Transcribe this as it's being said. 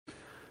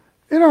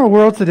In our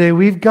world today,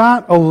 we've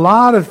got a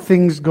lot of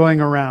things going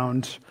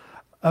around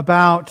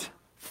about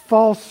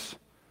false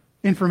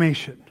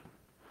information.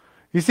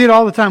 You see it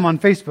all the time on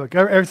Facebook.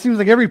 It seems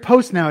like every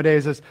post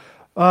nowadays is,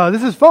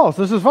 this is false,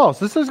 this is false,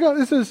 this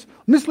is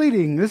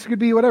misleading, this could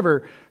be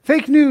whatever.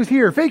 Fake news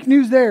here, fake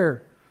news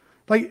there.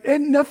 Like,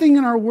 and nothing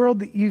in our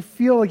world that you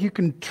feel like you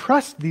can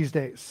trust these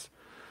days.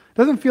 It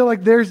doesn't feel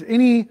like there's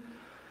any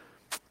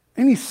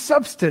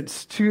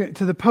substance to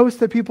the posts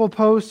that people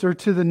post or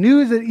to the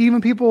news that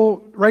even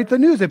people write the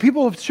news. That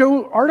people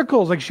show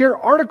articles, like share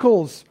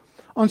articles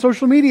on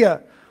social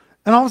media.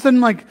 And all of a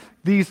sudden, like,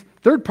 these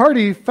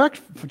third-party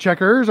fact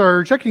checkers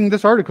are checking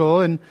this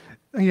article, and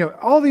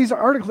all these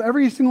articles,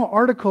 every single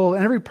article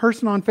and every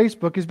person on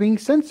Facebook is being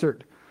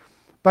censored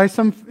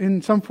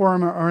in some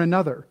form or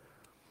another.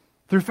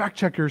 Through fact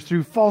checkers,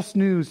 through false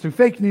news, through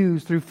fake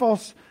news, through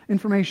false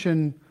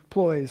information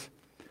ploys.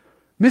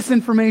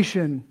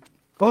 Misinformation.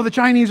 Oh, the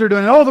Chinese are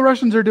doing it. Oh, the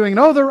Russians are doing it.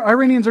 Oh, the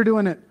Iranians are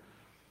doing it.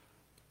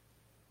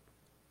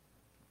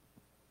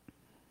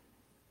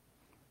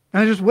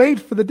 And I just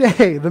wait for the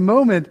day, the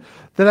moment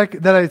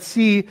that I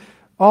see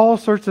all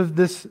sorts of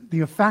this,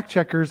 fact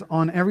checkers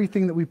on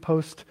everything that we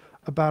post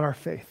about our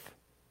faith,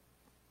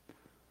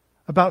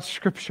 about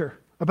Scripture,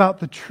 about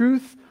the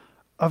truth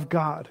of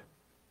God.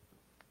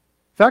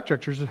 Fact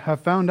checkers have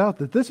found out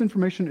that this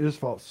information is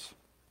false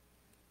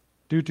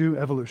due to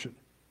evolution,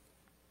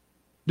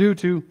 due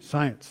to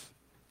science,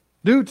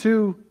 due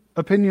to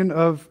opinion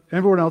of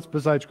everyone else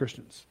besides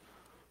Christians.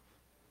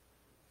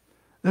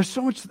 There's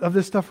so much of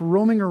this stuff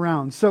roaming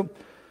around. So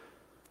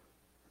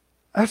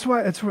that's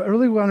why I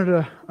really wanted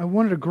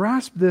to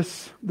grasp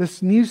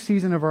this new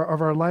season of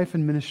our life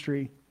and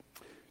ministry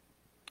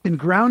in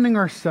grounding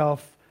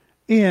ourselves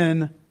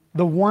in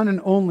the one and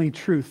only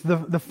truth,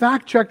 the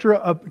fact checker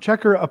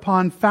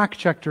upon fact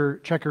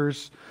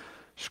checkers,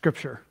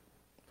 Scripture.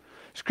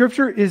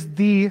 Scripture is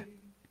the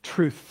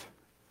truth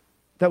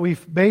that we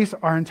base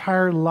our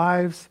entire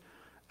lives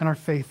and our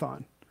faith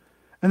on.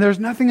 And there's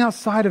nothing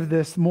outside of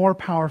this more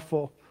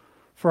powerful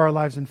for our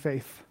lives and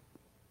faith.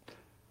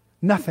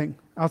 Nothing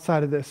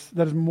outside of this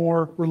that is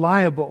more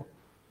reliable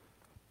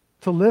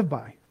to live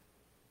by,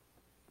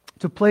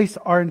 to place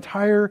our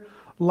entire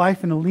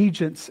life and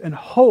allegiance and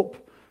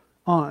hope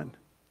on.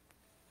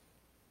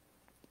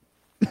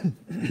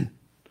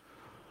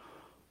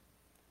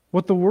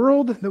 What the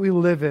world that we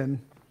live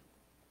in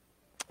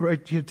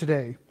right here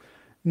today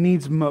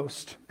needs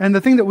most, and the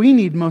thing that we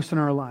need most in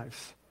our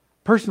lives,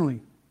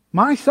 personally,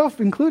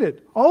 myself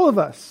included, all of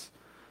us,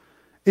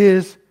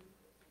 is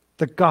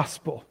the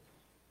gospel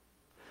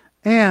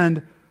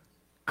and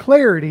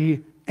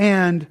clarity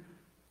and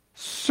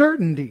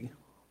certainty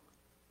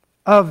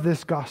of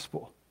this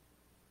gospel.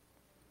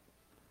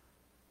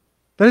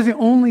 That is the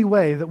only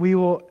way that we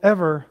will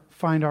ever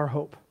find our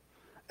hope,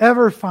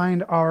 ever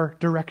find our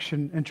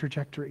direction and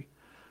trajectory,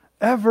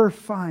 ever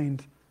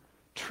find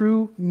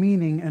true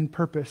meaning and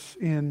purpose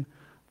in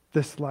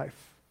this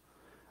life.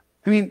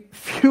 I mean,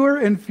 fewer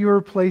and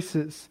fewer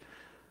places,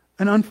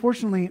 and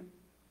unfortunately,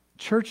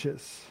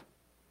 churches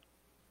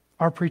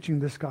are preaching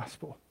this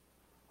gospel,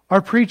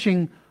 are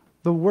preaching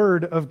the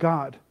Word of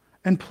God,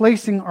 and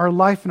placing our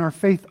life and our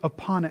faith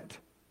upon it,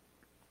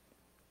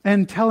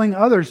 and telling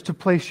others to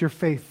place your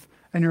faith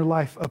and your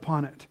life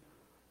upon it.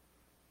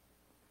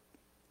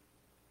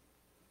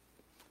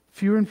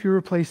 Fewer and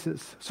fewer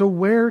places. So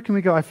where can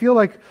we go? I feel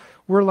like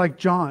we're like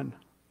John.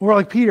 We're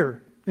like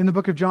Peter in the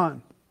book of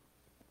John,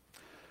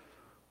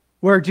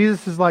 where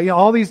Jesus is like,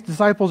 all these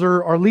disciples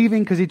are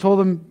leaving because he told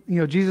them,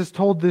 Jesus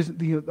told this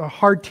the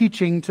hard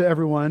teaching to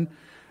everyone,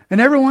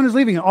 and everyone is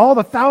leaving. All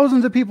the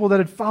thousands of people that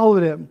had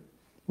followed him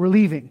were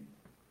leaving.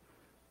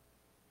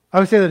 I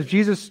would say that if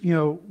Jesus,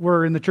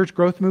 were in the church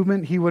growth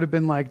movement, he would have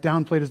been like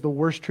downplayed as the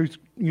worst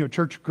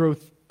church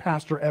growth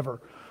pastor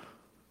ever.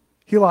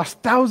 He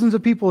lost thousands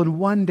of people in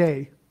one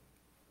day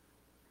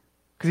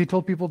because he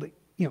told people to,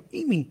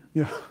 eat me,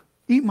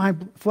 eat my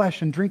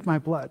flesh and drink my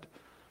blood.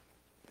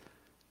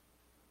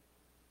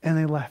 And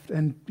they left.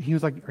 And he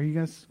was like, are you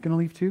guys going to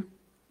leave too?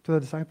 To the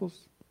disciples?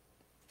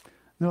 And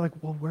they're like,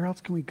 well, where else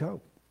can we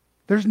go?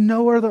 There's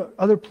no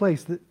other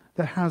place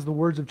that has the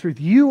words of truth.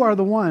 You are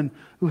the one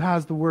who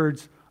has the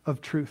words of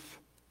truth.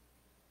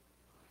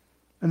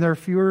 And there are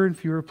fewer and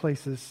fewer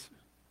places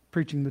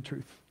preaching the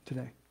truth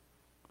today.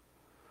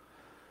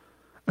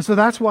 And so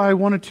that's why I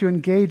wanted to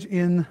engage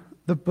in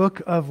the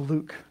book of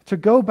Luke, to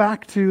go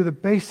back to the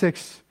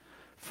basics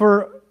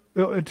to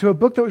a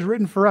book that was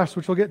written for us,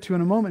 which we'll get to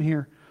in a moment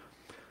here.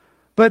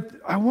 But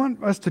I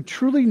want us to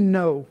truly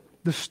know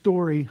the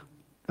story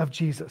of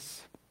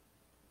Jesus,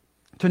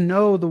 to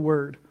know the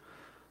Word,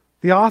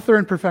 the author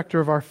and perfecter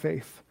of our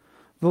faith,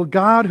 the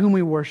God whom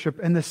we worship,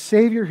 and the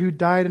Savior who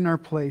died in our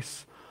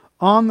place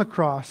on the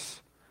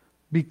cross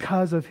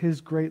because of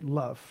His great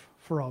love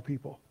for all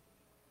people.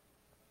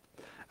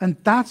 And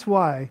that's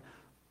why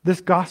this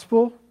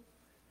gospel,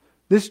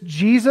 this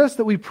Jesus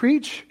that we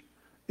preach,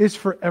 is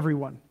for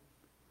everyone.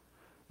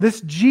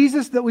 This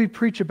Jesus that we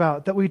preach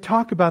about, that we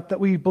talk about, that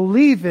we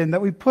believe in,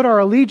 that we put our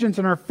allegiance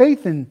and our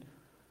faith in,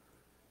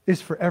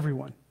 is for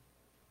everyone.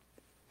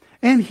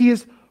 And he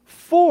is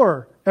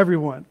for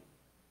everyone.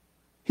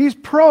 He's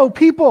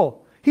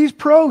pro-people. He's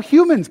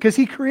pro-humans because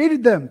he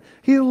created them.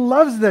 He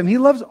loves them. He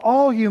loves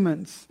all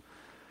humans.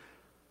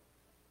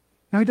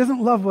 Now, he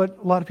doesn't love what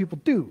a lot of people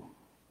do,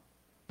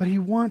 but he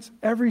wants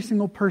every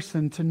single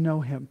person to know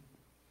him.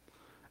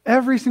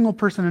 Every single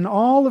person in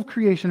all of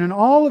creation and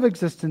all of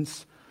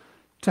existence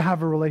to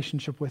have a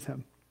relationship with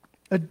him.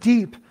 A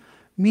deep,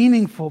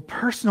 meaningful,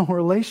 personal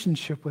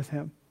relationship with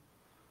him.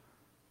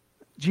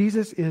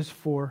 Jesus is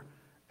for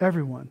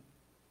everyone.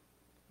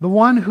 The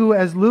one who,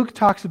 as Luke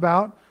talks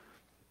about,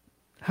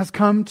 has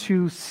come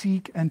to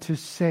seek and to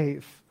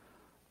save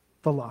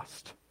the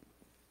lost.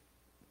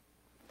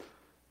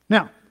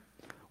 Now,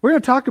 we're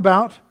going to talk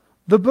about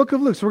the book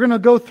of Luke. So we're going to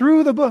go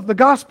through the book, the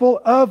Gospel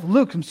of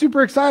Luke. I'm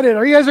super excited.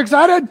 Are you guys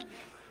excited?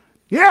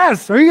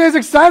 Yes. Are you guys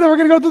excited? We're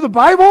going to go through the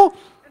Bible?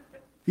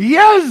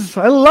 Yes.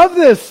 I love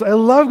this. I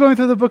love going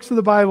through the books of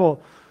the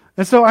Bible.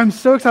 And so I'm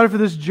so excited for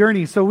this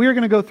journey. So we are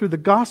going to go through the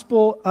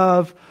Gospel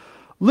of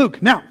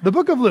Luke. Now, the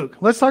book of Luke.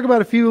 Let's talk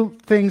about a few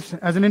things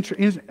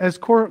as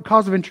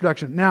cause of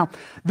introduction. Now,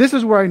 this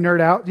is where I nerd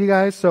out, you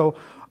guys. So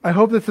I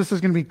hope that this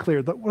is going to be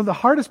clear. One of the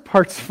hardest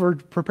parts for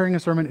preparing a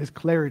sermon is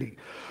clarity.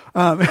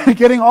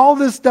 Getting all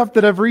this stuff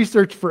that I've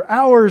researched for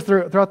hours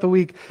throughout the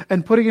week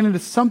and putting it into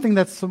something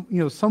that's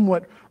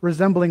somewhat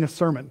resembling a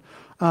sermon.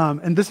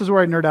 And this is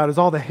where I nerd out, is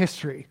all the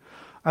history.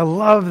 I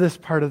love this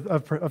part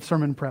of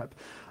sermon prep.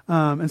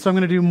 And so I'm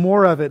going to do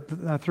more of it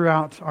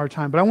throughout our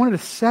time. But I wanted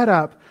to set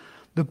up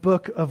the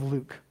book of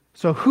Luke.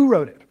 So who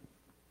wrote it?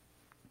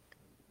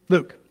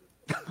 Luke.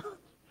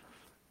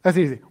 That's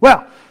easy.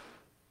 Well,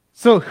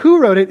 so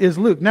who wrote it is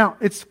Luke. Now,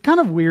 it's kind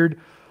of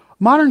weird.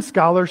 Modern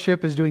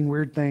scholarship is doing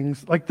weird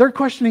things. Like, they're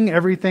questioning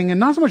everything,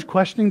 and not so much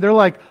questioning, they're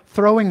like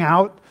throwing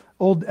out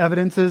old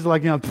evidences,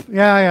 like,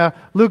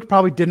 Luke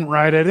probably didn't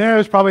write it. It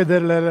was probably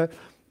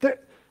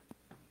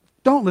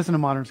Don't listen to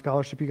modern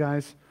scholarship, you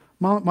guys.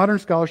 Modern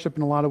scholarship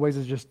in a lot of ways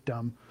is just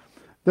dumb.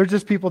 They're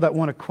just people that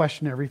want to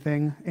question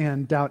everything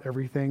and doubt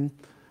everything.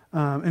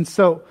 And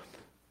so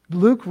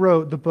Luke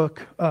wrote the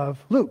book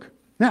of Luke.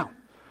 Now,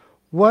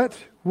 who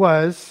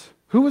was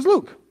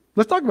Luke?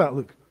 Let's talk about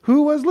Luke.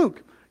 Who was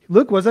Luke?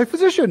 Luke was a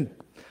physician.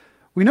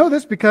 We know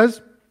this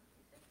because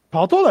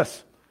Paul told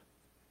us.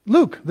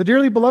 Luke, the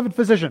dearly beloved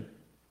physician.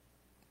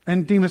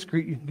 And Demas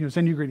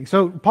send you greetings.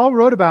 So Paul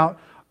wrote about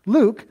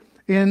Luke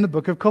in the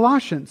book of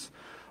Colossians.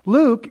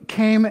 Luke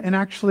came and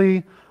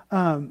actually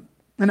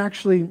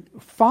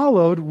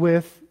followed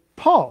with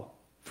Paul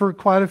for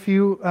quite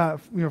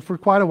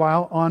a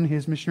while on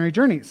his missionary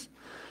journeys.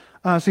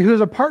 So he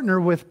was a partner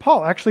with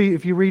Paul. Actually,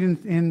 if you read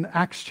in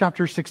Acts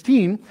chapter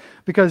 16,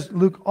 because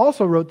Luke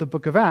also wrote the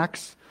book of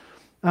Acts.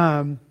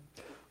 Wow,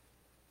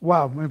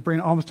 my brain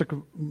almost took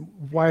a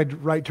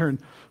wide right turn.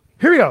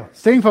 Here we go,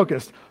 staying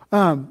focused.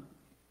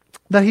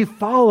 That he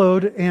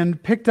followed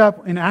and picked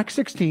up in Acts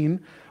 16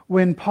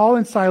 when Paul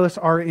and Silas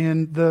are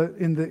in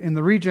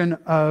the region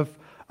of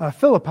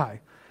Philippi,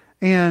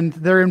 and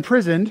they're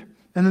imprisoned,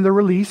 and then they're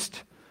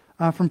released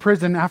from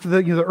prison after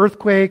the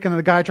earthquake, and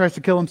the guy tries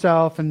to kill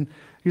himself, and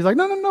he's like,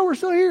 no, we're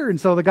still here. And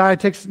so the guy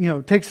takes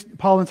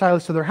Paul and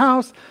Silas to their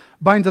house,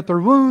 binds up their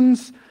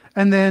wounds,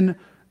 and then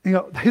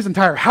his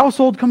entire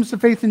household comes to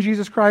faith in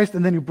Jesus Christ,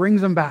 and then he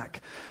brings them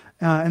back,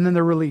 and then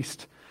they're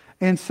released.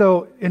 And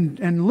so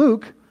in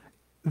Luke,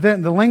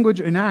 then the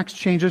language in Acts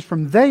changes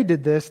from they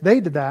did this, they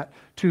did that,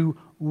 to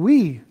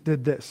we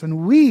did this,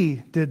 and we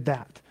did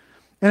that.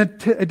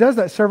 And it does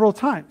that several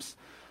times.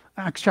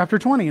 Acts chapter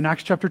 20 and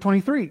Acts chapter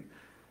 23.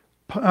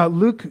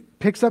 Luke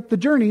picks up the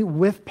journey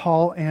with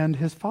Paul and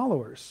his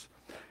followers.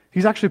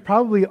 He's actually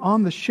probably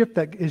on the ship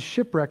that is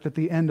shipwrecked at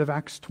the end of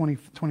Acts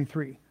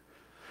 23.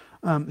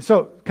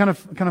 So kind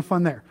of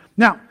fun there.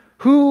 Now,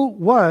 who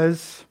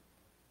was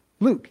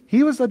Luke?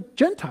 He was a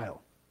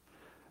Gentile.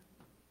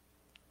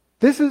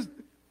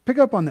 Pick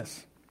up on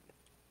this.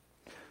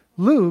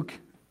 Luke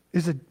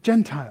is a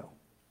Gentile.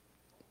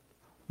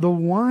 The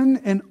one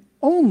and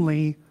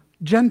only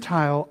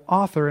Gentile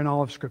author in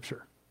all of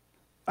Scripture.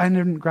 I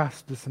didn't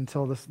grasp this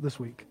until this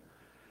week.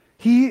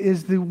 He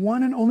is the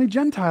one and only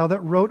Gentile that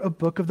wrote a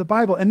book of the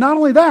Bible. And not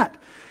only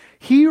that,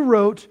 he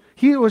was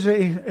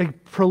a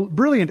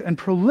brilliant and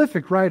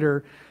prolific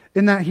writer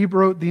in that he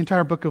wrote the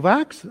entire book of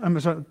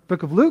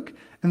book of Luke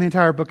and the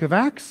entire book of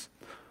Acts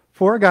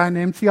for a guy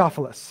named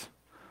Theophilus.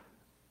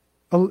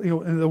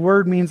 The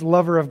word means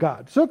lover of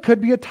God. So it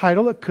could be a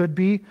title, it could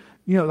be,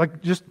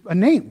 like just a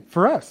name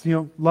for us,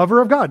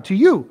 lover of God, to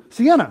you,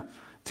 Sienna,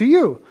 to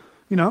you,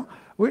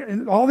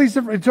 all these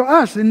different, to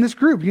us in this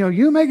group,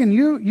 you, Megan,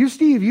 you,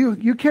 Steve,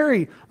 you,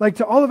 Carrie, like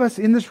to all of us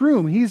in this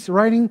room, he's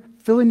writing,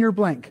 fill in your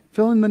blank,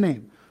 fill in the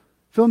name,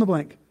 fill in the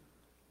blank,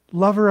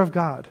 lover of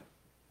God.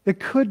 It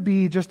could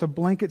be just a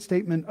blanket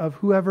statement of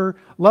whoever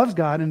loves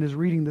God and is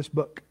reading this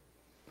book.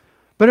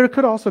 But it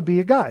could also be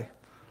a guy,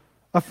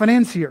 a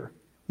financier,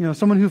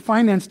 someone who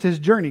financed his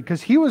journey,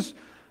 because he was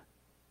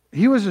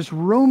just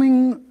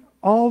roaming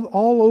all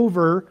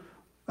over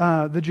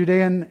the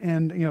Judean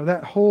and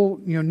that whole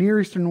Near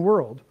Eastern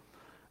world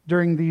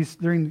during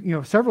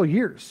several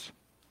years.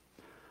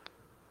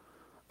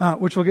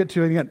 which we'll get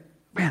to again.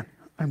 Man,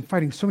 I'm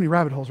fighting so many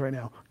rabbit holes right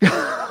now.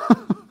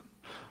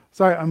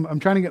 Sorry, I'm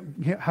trying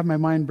to have my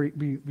mind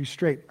be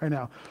straight right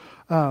now,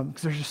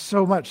 because there's just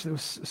so much. There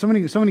was so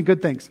many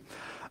good things,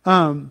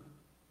 and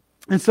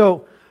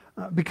so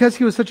because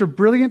he was such a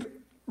brilliant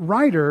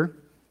writer,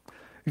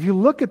 if you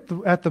look at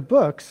the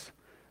books,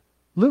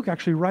 Luke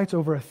actually writes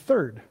over a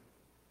third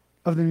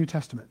of the New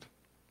Testament.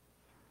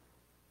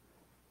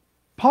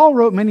 Paul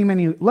wrote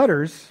many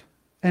letters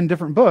and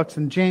different books,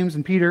 and James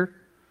and Peter,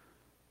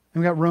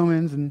 and we got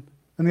Romans and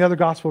the other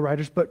gospel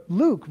writers, but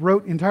Luke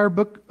wrote the entire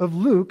book of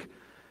Luke,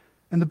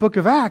 and the book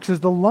of Acts is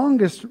the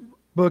longest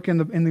book in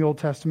the Old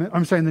Testament.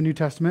 I'm sorry, in the New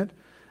Testament,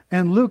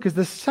 and Luke is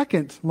the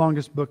second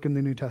longest book in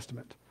the New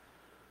Testament.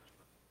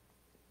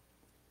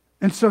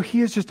 And so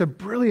he is just a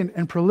brilliant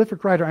and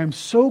prolific writer. I'm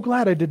so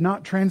glad I did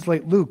not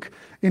translate Luke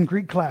in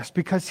Greek class,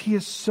 because he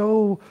is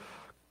so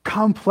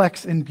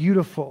complex and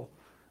beautiful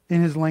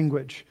in his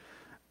language,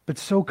 but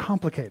so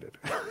complicated.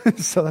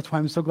 So that's why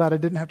I'm so glad I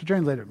didn't have to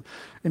translate him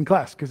in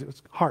class, because it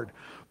was hard.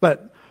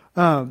 But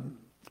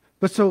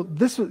so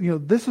this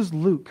is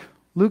Luke.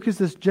 Luke is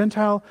this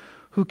Gentile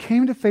who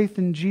came to faith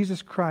in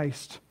Jesus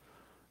Christ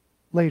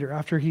later,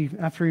 after he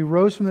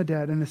rose from the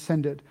dead and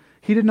ascended.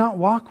 He did not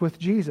walk with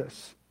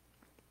Jesus.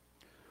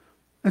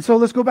 And so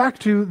let's go back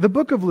to the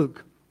book of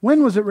Luke.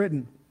 When was it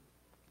written?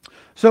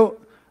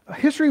 So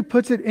history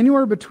puts it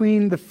anywhere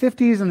between the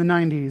 50s and the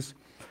 90s,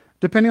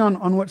 depending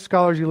on what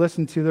scholars you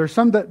listen to. There are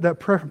some that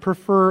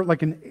prefer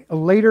like a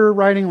later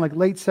writing, like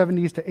late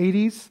 70s to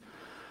 80s.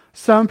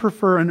 Some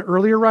prefer an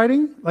earlier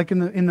writing, like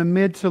in the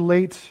mid to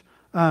late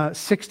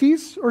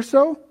 60s or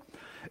so.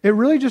 It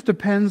really just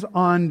depends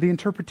on the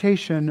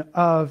interpretation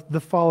of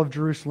the fall of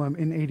Jerusalem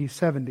in AD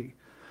 70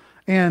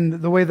 and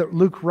the way that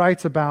Luke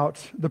writes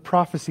about the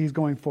prophecies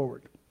going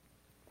forward.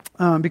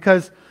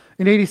 Because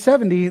in AD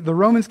 70, the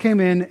Romans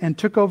came in and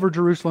took over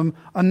Jerusalem,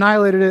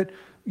 annihilated it,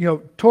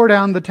 tore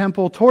down the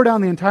temple, tore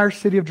down the entire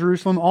city of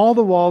Jerusalem. All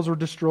the walls were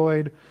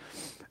destroyed.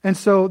 And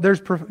so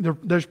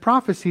there's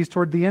prophecies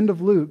toward the end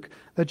of Luke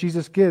that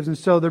Jesus gives. And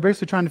so they're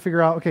basically trying to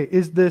figure out, okay,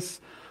 is this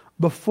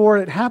before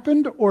it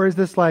happened, or is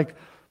this like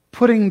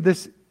putting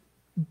this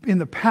in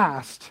the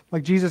past,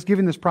 like Jesus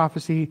giving this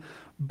prophecy,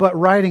 but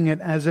writing it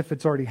as if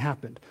it's already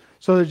happened?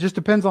 So it just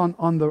depends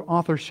on the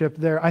authorship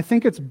there. I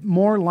think it's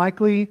more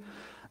likely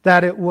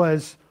that it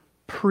was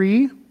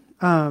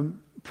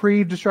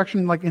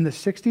pre-destruction, like in the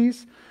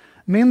 60s,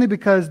 mainly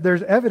because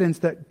there's evidence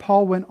that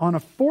Paul went on a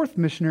fourth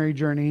missionary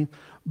journey,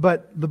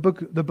 but the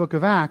book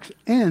of Acts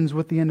ends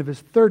with the end of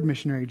his third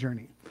missionary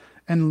journey.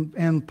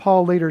 And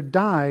Paul later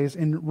dies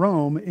in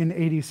Rome in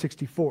AD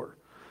 64.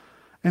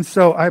 And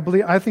so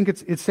I think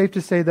it's safe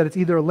to say that it's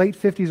either late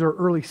 50s or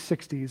early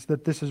 60s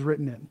that this is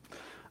written in,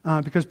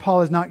 because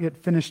Paul has not yet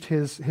finished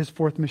his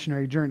fourth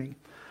missionary journey.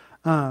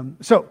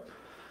 So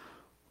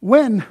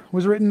when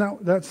was it written?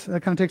 That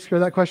kind of takes care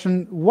of that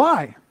question.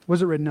 Why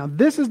was it written? Now,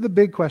 this is the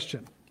big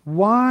question.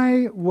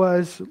 Why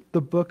was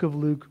the book of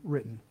Luke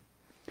written?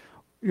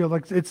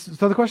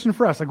 So the question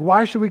for us, like,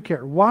 why should we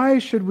care? Why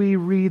should we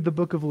read the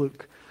book of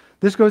Luke?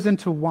 This goes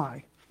into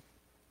why.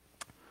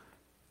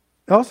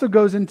 It also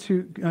goes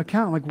into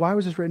account, like, why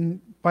was this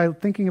written, by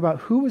thinking about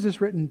who was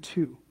this written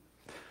to.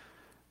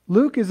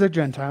 Luke is a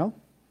Gentile,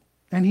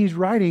 and he's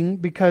writing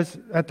because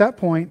at that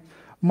point,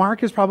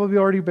 Mark has probably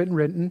already been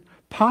written,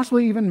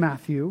 possibly even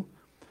Matthew.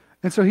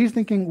 And so he's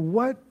thinking,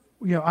 I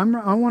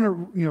want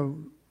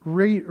to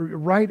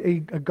write a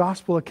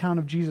gospel account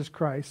of Jesus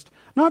Christ,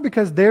 not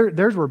because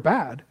theirs were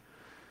bad,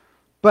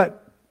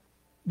 but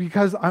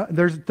because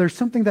there's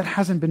something that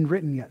hasn't been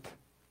written yet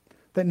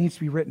that needs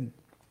to be written.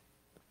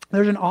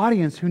 There's an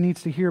audience who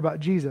needs to hear about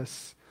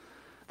Jesus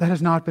that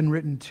has not been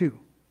written to.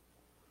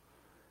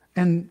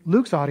 And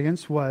Luke's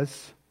audience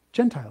was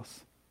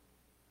Gentiles,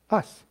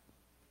 us.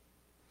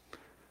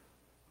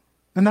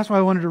 And that's why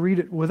I wanted to read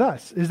it with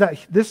us, is that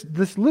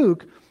this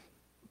Luke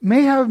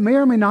may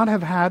or may not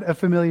have had a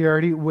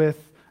familiarity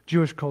with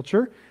Jewish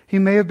culture. He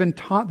may have been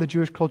taught the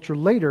Jewish culture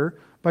later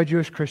by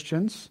Jewish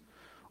Christians.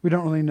 We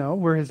don't really know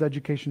where his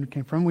education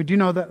came from. We do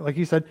know that, like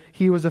he said,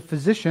 he was a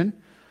physician,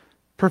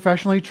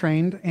 professionally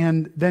trained,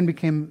 and then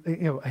became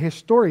a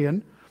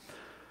historian.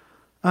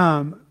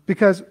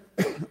 Because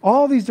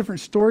all these different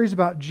stories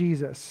about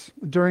Jesus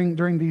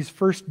during these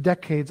first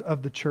decades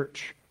of the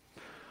church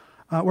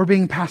were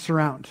being passed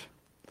around.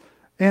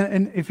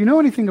 And if you know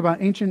anything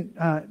about ancient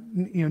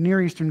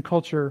Near Eastern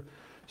culture,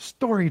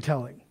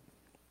 storytelling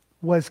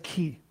was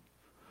key.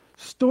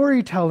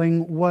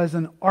 Storytelling was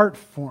an art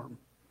form.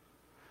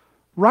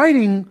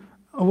 Writing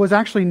was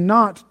actually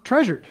not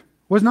treasured,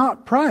 was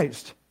not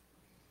prized.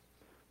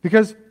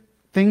 Because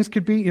things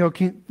could be,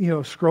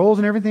 scrolls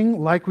and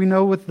everything, like we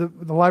know with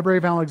the Library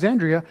of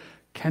Alexandria,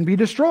 can be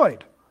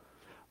destroyed.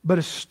 But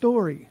a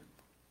story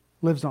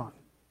lives on.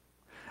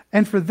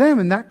 And for them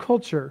in that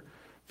culture,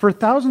 for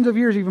thousands of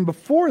years, even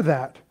before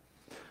that,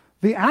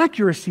 the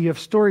accuracy of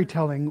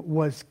storytelling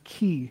was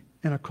key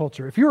in a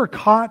culture. If you were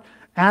caught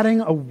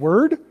adding a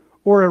word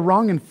or a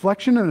wrong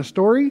inflection in a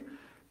story,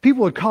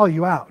 people would call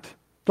you out.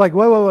 It's like,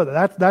 whoa,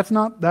 that's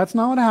not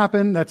what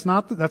happened. That's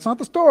not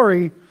the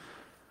story.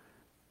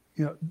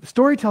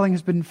 Storytelling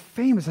has been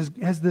famous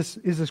as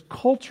this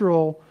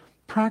cultural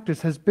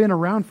practice has been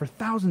around for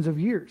thousands of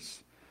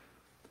years.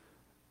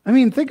 I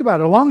mean, think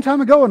about it. A long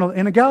time ago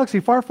in a galaxy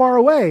far, far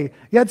away,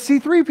 you had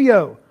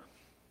C-3PO.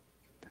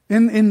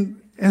 In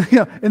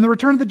the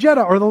Return of the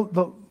Jedi, or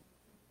the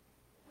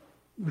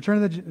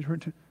Return of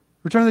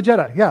the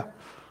Jedi,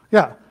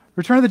 yeah,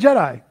 Return of the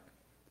Jedi.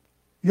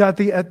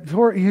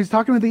 He's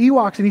talking with the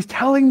Ewoks, and he's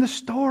telling the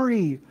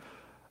story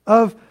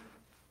of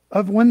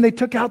when they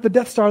took out the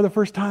Death Star the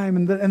first time,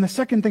 and the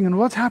second thing, and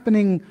what's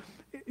happening,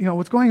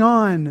 what's going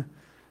on.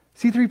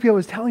 C-3PO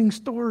is telling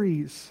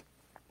stories.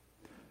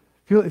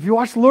 If you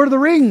watch The Lord of the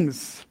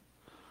Rings,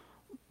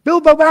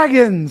 Bilbo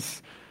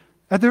Baggins,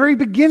 at the very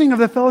beginning of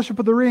the Fellowship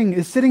of the Ring,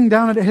 is sitting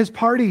down at his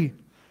party,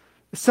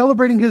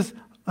 celebrating his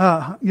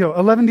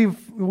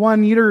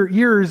 11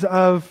 years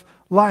of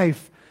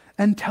life,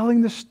 and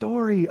telling the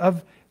story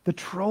of the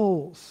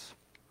trolls.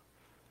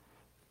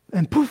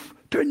 And poof,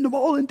 turn them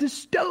all into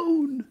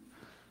stone.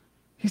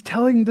 He's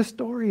telling the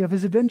story of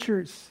his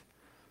adventures.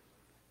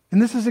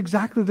 And this is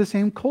exactly the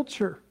same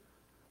culture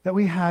that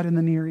we had in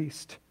the Near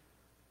East.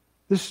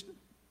 This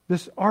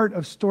art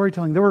of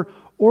storytelling. There were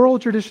oral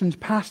traditions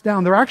passed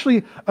down. They were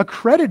actually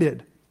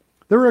accredited.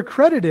 There were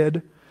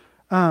accredited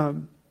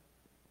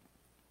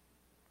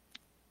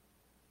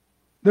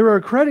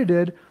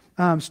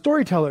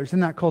storytellers in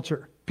that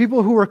culture.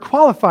 People who were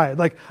qualified.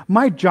 Like,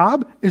 my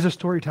job is a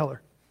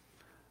storyteller.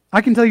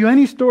 I can tell you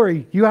any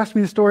story. You ask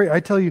me a story, I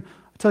tell you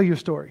a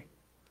story.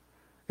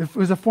 It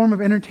was a form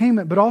of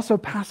entertainment, but also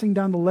passing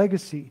down the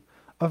legacy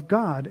of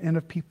God and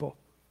of people.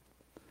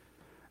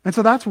 And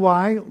so that's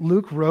why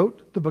Luke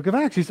wrote the book of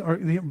Acts, or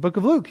the book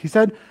of Luke. He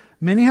said,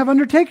 many have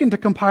undertaken to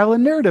compile a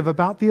narrative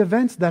about the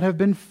events that have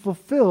been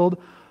fulfilled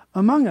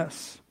among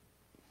us.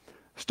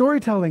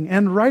 Storytelling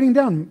and writing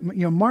down,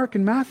 Mark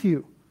and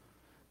Matthew.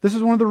 This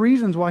is one of the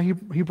reasons why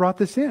he brought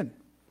this in.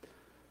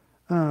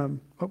 I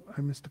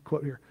missed a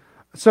quote here.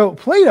 So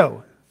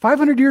Plato,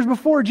 500 years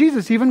before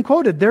Jesus, even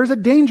quoted, there's a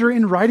danger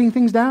in writing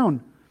things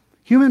down.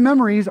 Human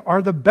memories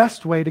are the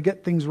best way to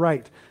get things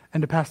right and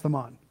to pass them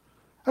on.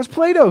 That's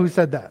Plato who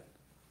said that.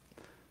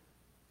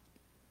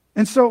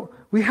 And so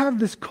we have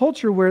this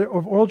culture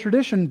of oral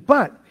tradition,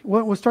 but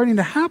what was starting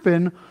to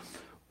happen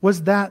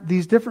was that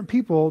these different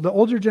people, the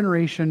older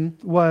generation,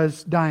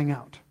 was dying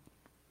out.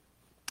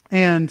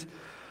 And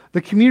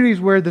the communities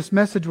where this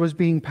message was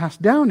being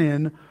passed down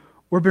in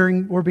were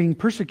being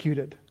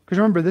persecuted. Because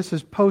remember, this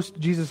is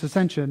post-Jesus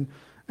ascension,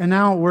 and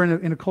now we're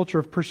in a culture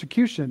of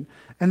persecution,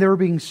 and they were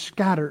being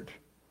scattered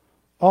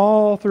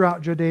all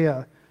throughout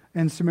Judea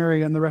and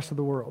Samaria and the rest of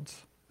the world.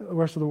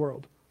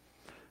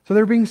 So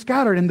they're being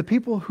scattered, and the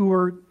people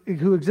who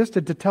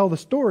existed to tell the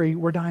story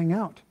were dying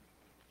out,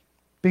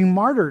 being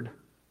martyred,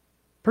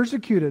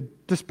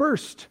 persecuted,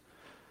 dispersed.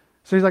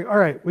 So he's like, all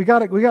right, we got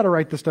to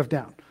write this stuff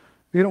down.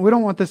 We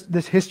don't want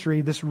this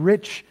history, this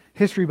rich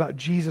history about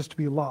Jesus, to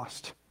be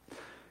lost.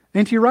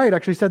 N.T. Wright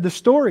actually said the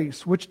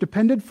stories which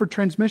depended for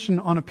transmission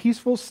on a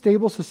peaceful,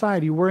 stable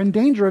society were in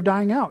danger of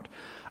dying out.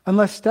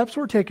 Unless steps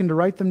were taken to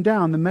write them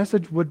down, the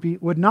message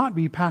would not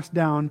be passed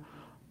on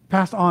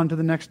to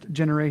the next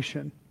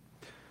generation.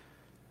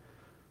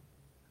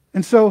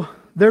 And so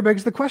there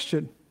begs the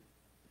question,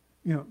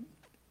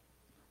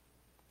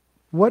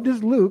 what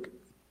does Luke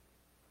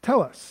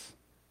tell us?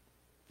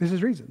 This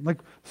is reason.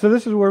 So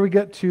this is where we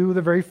get to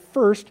the very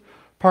first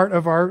part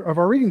of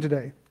our reading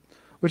today,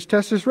 which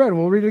Tess just read, and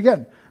we'll read it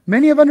again.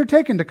 Many have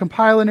undertaken to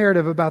compile a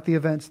narrative about the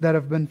events that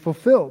have been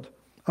fulfilled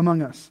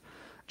among us,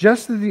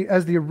 just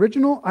as the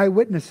original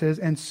eyewitnesses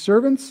and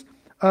servants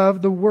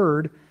of the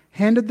word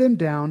handed them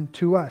down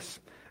to us.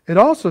 It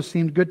also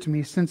seemed good to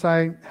me, since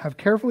I have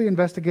carefully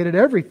investigated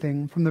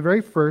everything from the very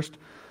first,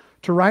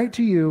 to write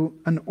to you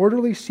an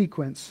orderly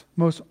sequence,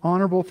 most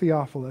honorable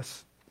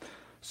Theophilus,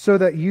 so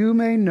that you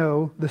may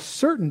know the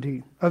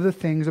certainty of the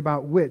things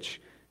about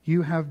which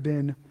you have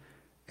been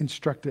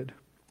instructed.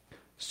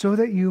 So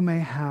that you may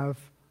have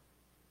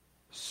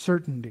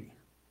certainty.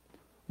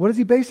 What is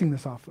he basing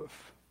this off of?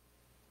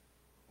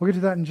 We'll get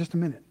to that in just a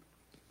minute.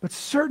 But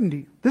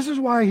certainty. This is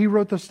why he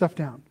wrote this stuff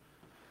down.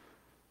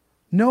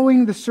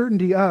 Knowing the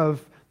certainty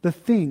of the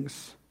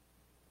things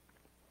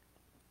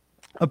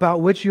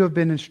about which you have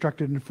been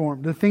instructed and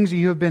informed. The things that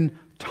you have been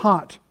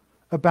taught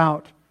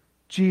about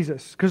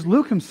Jesus. Because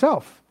Luke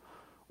himself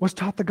was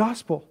taught the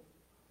gospel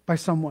by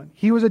someone.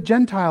 He was a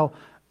Gentile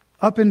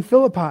up in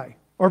Philippi,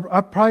 or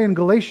up probably in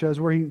Galatia is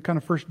where he kind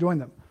of first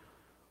joined them.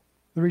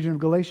 The region of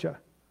Galatia.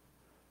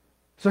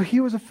 So he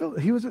was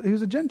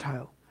a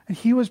Gentile. And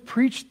he was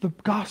preached the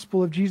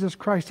gospel of Jesus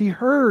Christ. He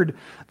heard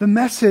the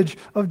message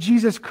of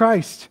Jesus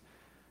Christ.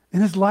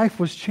 And his life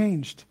was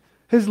changed.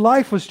 His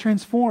life was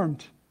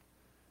transformed.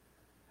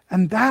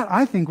 And that,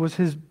 I think, was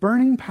his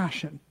burning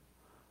passion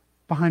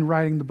behind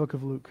writing the book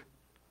of Luke.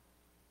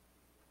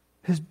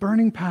 His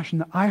burning passion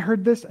that I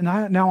heard this, and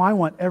now I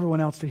want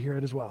everyone else to hear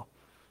it as well.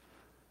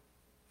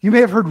 You may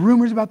have heard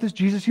rumors about this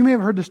Jesus. You may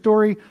have heard the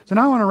story. So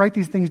now I want to write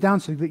these things down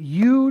so that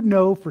you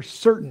know for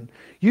certain.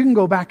 You can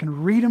go back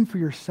and read them for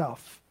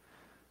yourself.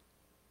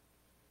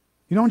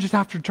 You don't just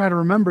have to try to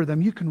remember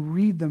them. You can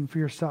read them for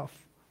yourself.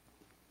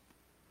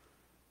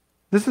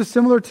 This is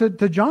similar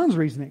to John's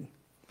reasoning.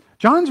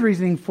 John's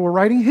reasoning for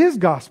writing his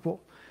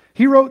gospel.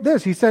 He wrote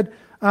this. He said,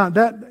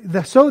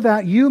 so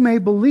that you may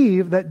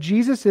believe that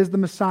Jesus is the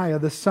Messiah,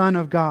 the Son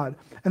of God,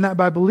 and that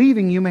by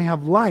believing you may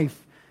have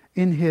life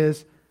in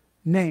His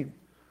name.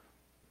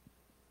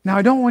 Now,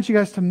 I don't want you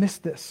guys to miss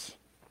this,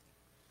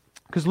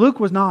 because Luke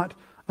was not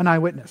an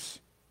eyewitness.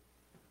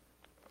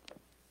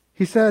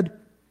 He said,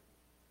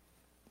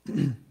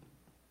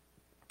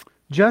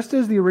 just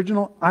as the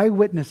original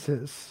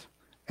eyewitnesses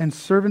and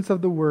servants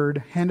of the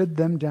word handed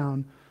them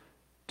down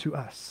to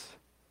us.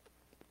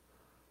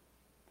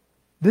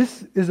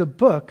 This is a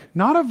book,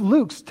 not of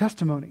Luke's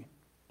testimony,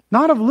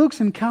 not of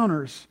Luke's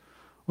encounters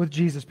with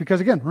Jesus,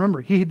 because again,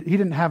 remember, he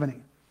didn't have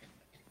any.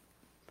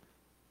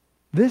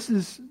 This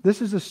is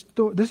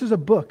a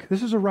book,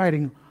 this is a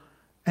writing,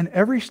 and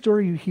every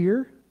story you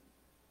hear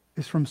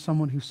is from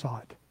someone who saw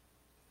it.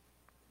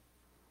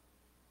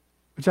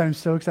 Which I'm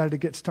so excited to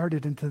get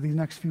started into these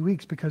next few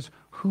weeks, because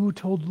who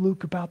told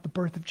Luke about the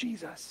birth of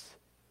Jesus?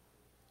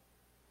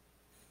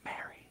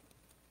 Mary.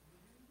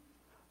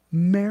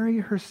 Mary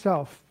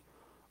herself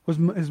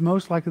is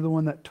most likely the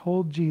one that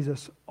told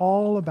Jesus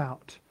all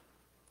about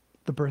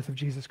the birth of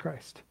Jesus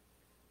Christ.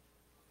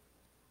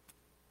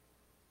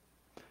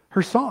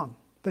 Her song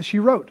that she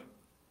wrote,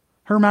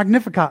 her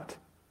Magnificat,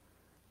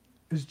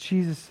 is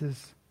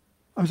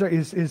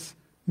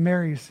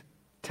Mary's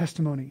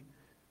testimony.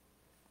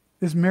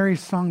 Is Mary's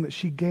song that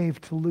she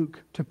gave to Luke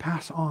to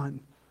pass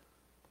on.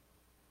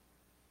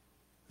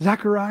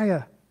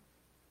 Zechariah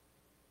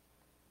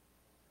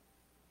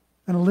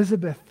and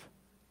Elizabeth.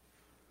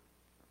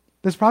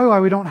 That's probably why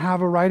we don't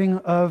have a writing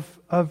of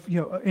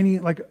any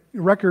like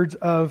records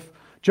of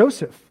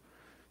Joseph,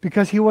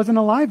 because he wasn't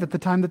alive at the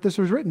time that this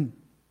was written.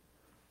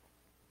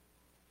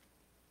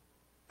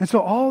 And so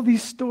all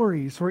these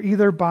stories were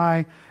either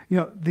by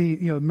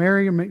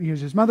Mary,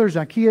 his mother,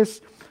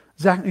 Zacchaeus.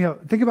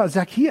 Think about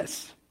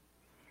Zacchaeus.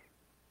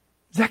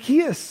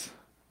 Zacchaeus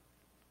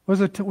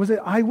was an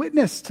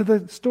eyewitness to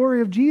the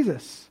story of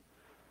Jesus.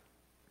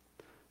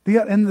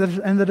 And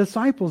the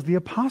disciples, the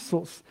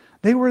apostles,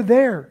 they were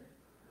there.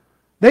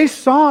 They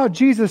saw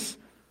Jesus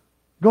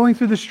going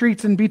through the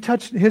streets and be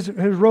touched, his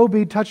robe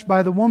be touched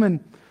by the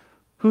woman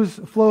whose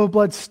flow of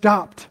blood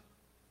stopped.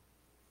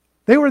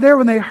 They were there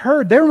when they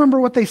heard. They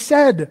remember what they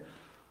said.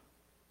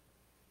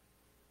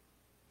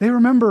 They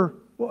remember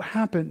what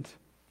happened.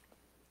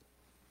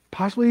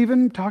 Possibly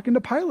even talking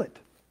to Pilate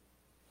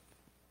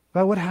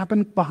about what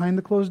happened behind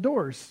the closed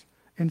doors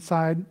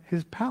inside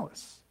his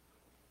palace.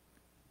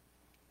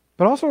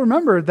 But also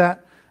remember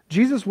that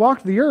Jesus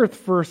walked the earth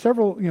for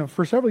several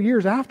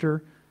years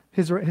after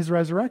his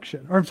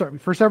resurrection. Or I'm sorry,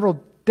 for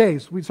several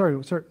days.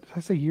 Did I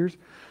say years?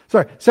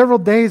 Several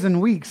days and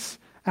weeks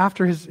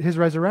after his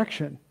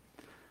resurrection.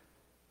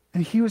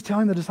 And he was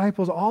telling the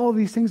disciples all of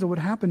these things that would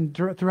happen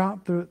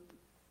throughout the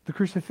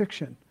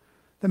crucifixion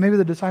that maybe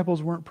the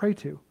disciples weren't privy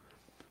to.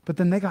 But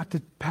then they got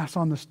to pass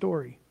on the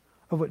story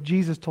of what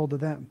Jesus told to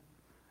them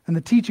and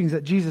the teachings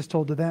that Jesus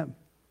told to them.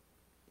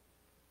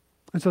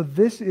 And so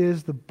this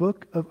is the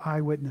book of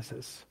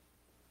eyewitnesses.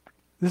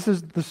 This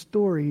is the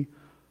story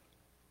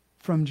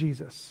from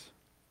Jesus.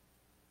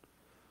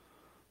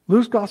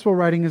 Luke's gospel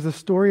writing is the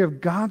story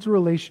of God's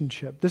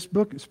relationship. This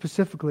book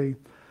specifically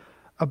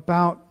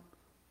about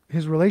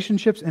his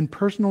relationships and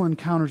personal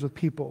encounters with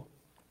people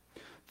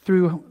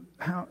through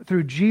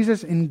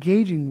Jesus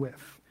engaging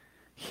with,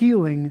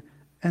 healing,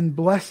 and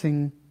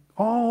blessing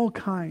all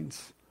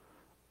kinds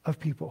of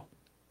people.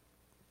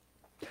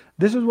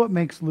 This is what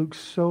makes Luke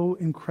so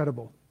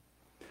incredible.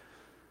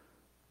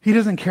 He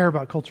doesn't care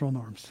about cultural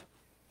norms.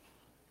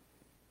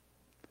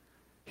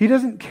 He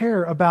doesn't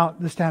care about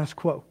the status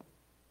quo.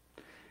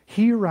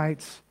 He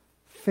writes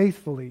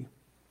faithfully.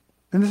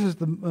 And this is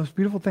the most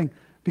beautiful thing,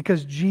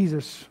 because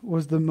Jesus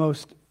was the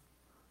most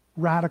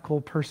radical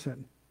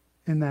person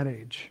in that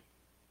age.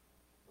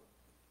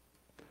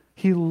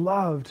 He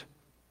loved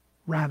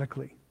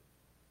radically,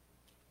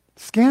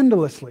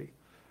 scandalously.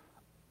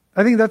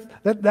 I think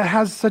that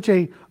has such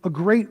a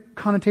great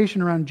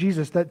connotation around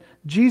Jesus, that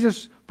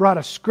Jesus brought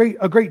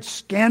a great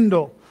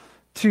scandal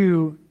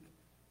to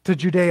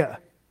Judea.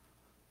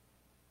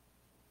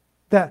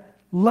 That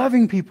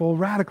loving people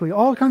radically,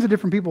 all kinds of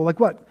different people, like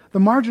what? The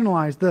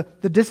marginalized,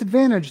 the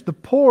disadvantaged, the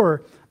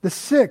poor, the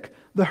sick,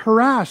 the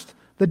harassed,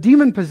 the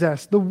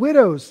demon-possessed, the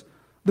widows,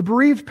 the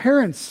bereaved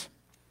parents,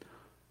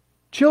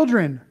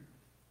 children,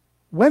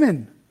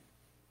 women.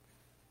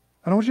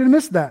 I don't want you to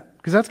miss that,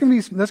 because that's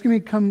going to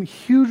become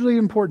hugely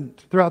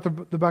important throughout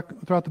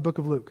the book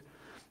of Luke.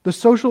 The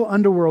social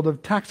underworld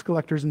of tax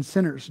collectors and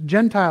sinners,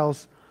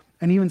 Gentiles,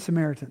 and even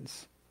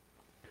Samaritans.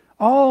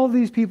 All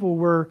these people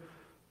were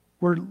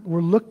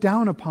looked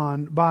down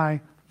upon by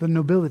the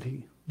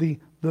nobility, the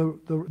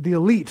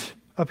elite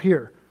up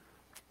here.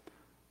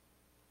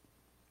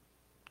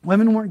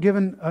 Women weren't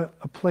given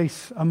a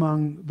place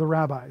among the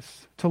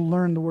rabbis to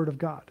learn the Word of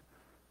God.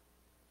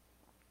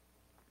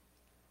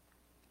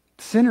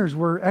 Sinners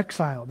were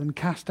exiled and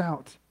cast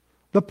out.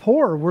 The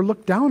poor were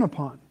looked down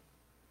upon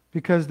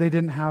because they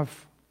didn't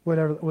have what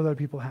other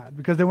people had,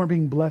 because they weren't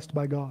being blessed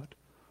by God.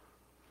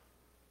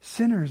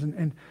 Sinners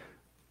and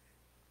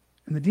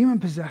the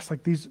demon-possessed,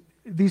 like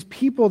these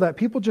people that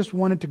people just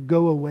wanted to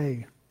go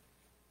away.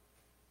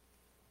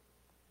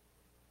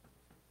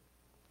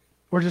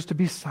 Or just to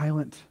be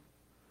silent.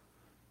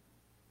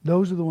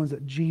 Those are the ones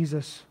that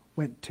Jesus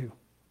went to.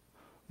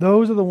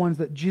 Those are the ones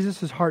that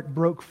Jesus' heart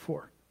broke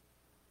for.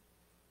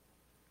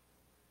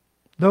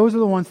 Those are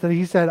the ones that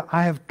he said,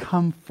 I have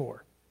come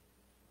for.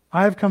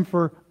 I have come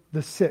for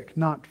the sick,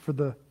 not for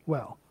the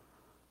well.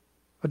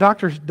 A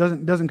doctor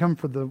doesn't come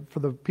for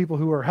the people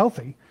who are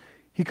healthy.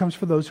 He comes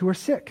for those who are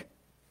sick,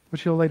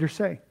 which he'll later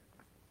say.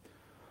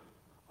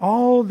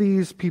 All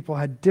these people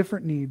had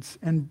different needs,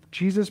 and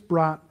Jesus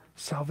brought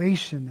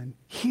salvation and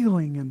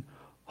healing and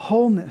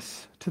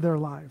wholeness to their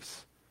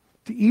lives,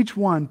 to each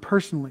one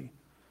personally.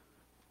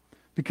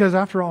 Because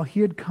after all, he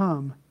had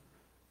come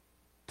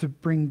to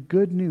bring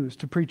good news,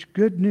 to preach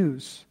good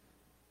news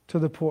to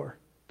the poor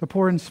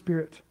in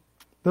spirit,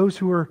 those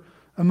who were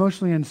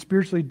emotionally and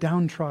spiritually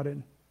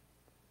downtrodden,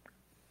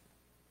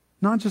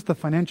 not just the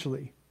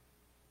financially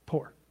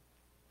poor.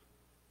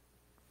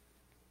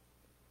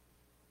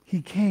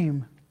 He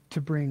came to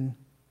bring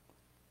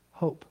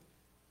hope.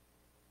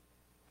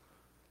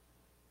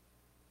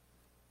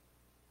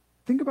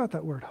 Think about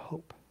that word,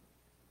 hope.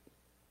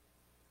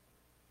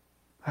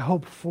 I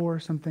hope for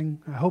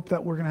something. I hope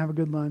that we're going to have a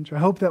good lunch. I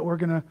hope that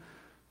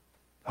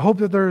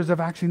there's a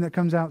vaccine that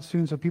comes out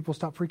soon so people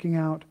stop freaking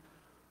out.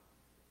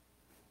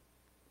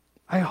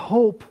 I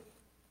hope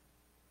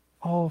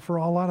for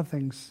a lot of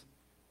things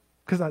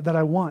because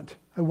I want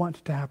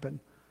to happen.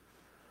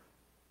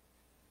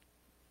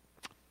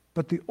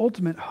 But the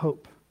ultimate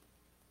hope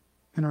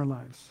in our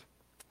lives,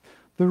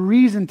 the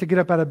reason to get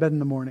up out of bed in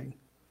the morning,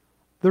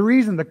 the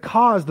reason, the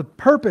cause, the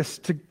purpose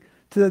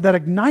that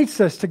ignites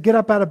us to get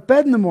up out of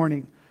bed in the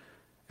morning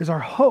is our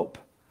hope.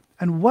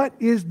 And what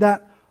is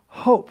that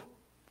hope?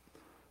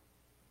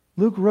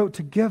 Luke wrote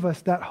to give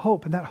us that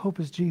hope, and that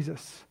hope is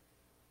Jesus.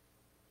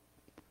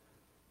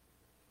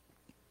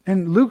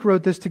 And Luke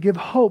wrote this to give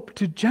hope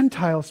to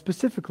Gentiles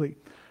specifically.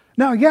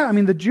 Now,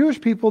 the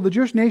Jewish people, the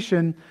Jewish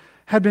nation,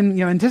 had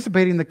been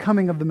anticipating the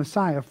coming of the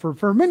Messiah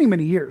for many,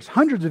 many years,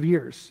 hundreds of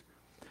years.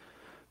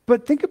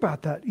 But think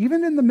about that.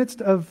 Even in the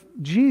midst of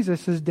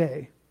Jesus'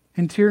 day,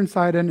 in Tyre and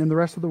Sidon and the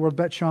rest of the world,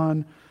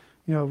 Bet-Shan,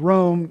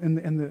 Rome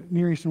and the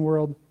Near Eastern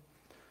world,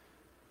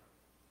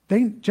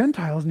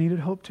 Gentiles needed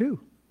hope too.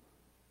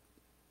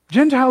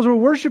 Gentiles were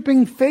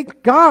worshiping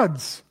fake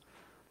gods.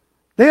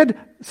 They had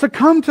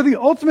succumbed to the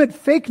ultimate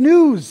fake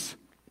news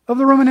of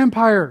the Roman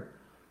Empire,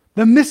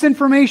 the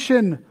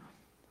misinformation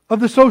of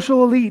the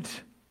social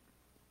elite.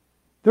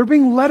 They're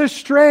being led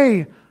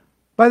astray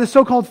by the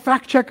so-called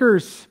fact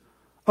checkers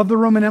of the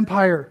Roman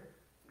Empire.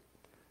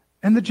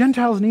 And the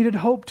Gentiles needed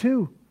hope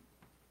too.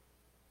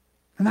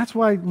 And that's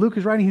why Luke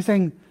is writing, he's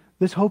saying,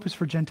 this hope is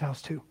for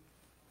Gentiles too.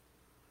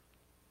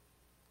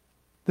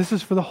 This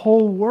is for the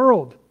whole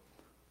world.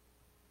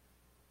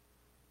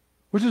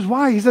 Which is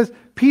why he says,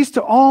 peace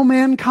to all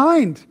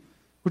mankind,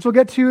 which we'll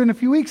get to in a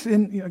few weeks,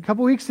 in a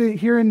couple weeks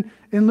here in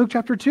Luke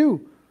chapter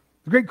 2.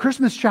 The great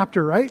Christmas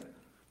chapter, right?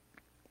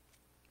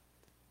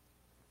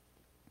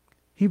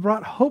 He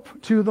brought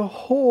hope to the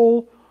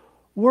whole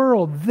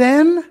world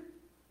then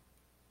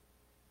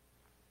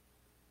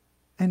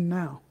and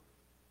now.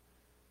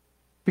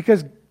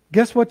 Because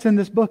guess what's in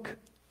this book?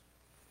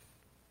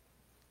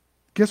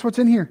 Guess what's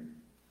in here?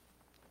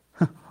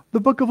 The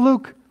book of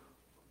Luke.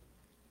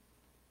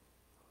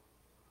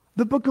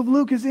 The book of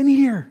Luke is in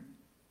here.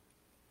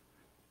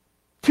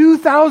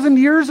 2,000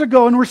 years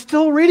ago, and we're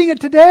still reading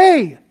it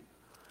today.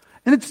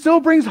 And it still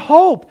brings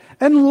hope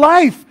and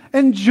life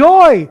and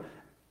joy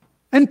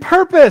and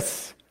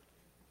purpose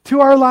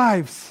to our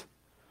lives.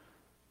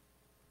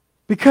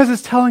 Because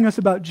it's telling us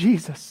about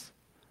Jesus.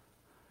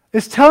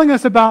 It's telling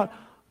us about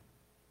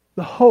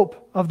the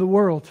hope of the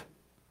world.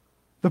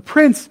 The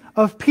Prince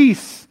of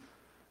Peace.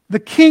 The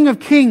King of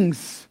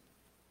Kings.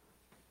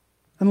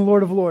 And the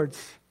Lord of Lords.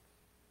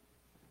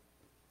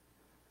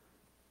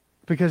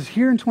 Because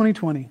here in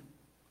 2020,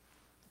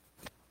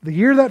 the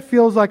year that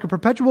feels like a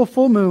perpetual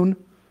full moon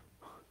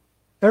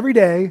every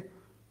day,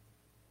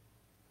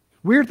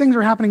 weird things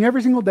are happening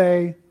every single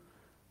day,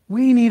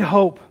 we need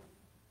hope.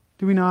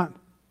 Do we not?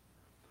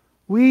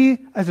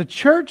 We as a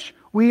church,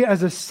 we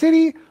as a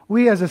city,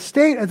 we as a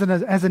state,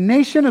 as a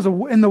nation,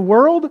 in the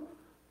world,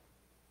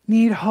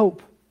 need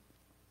hope.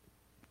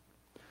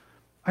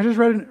 I just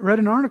read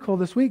an article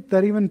this week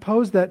that even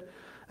posed that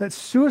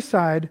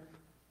suicide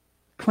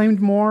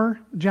claimed more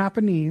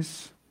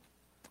Japanese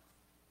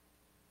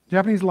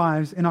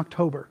lives in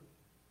October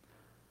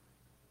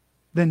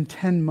than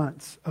 10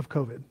 months of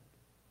COVID.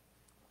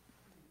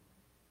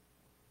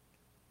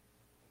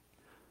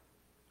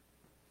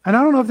 And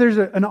I don't know if there's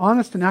an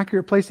honest and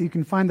accurate place that you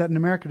can find that in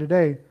America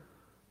today.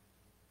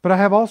 But I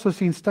have also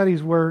seen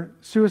studies where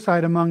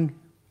suicide among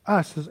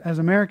us as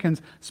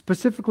Americans,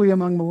 specifically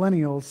among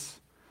millennials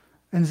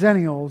and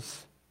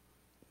zennials,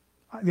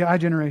 the I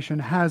generation,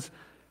 has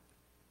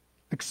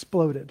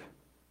exploded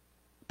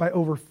by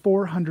over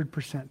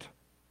 400%.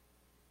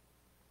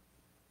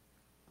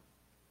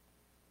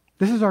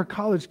 This is our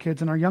college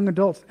kids and our young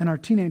adults and our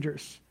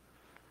teenagers.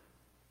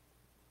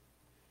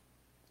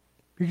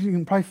 You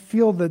can probably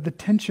feel the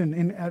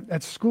tension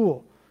at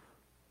school.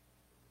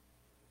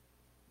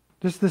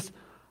 Just this,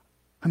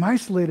 I'm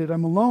isolated,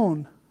 I'm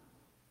alone.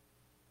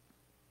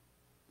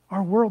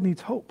 Our world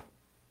needs hope.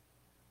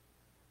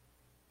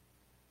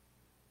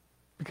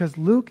 Because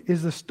Luke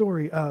is the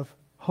story of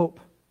hope.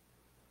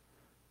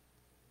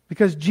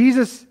 Because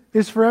Jesus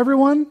is for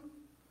everyone,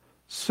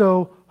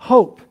 so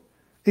hope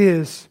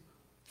is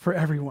for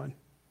everyone.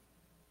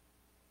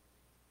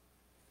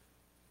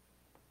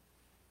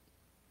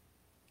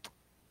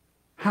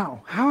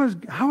 How?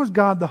 How is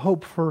God the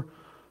hope for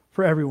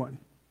everyone?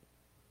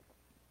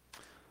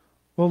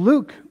 Well,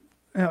 Luke,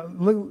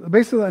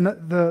 basically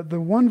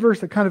the one verse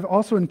that kind of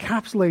also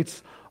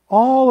encapsulates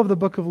all of the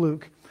book of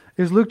Luke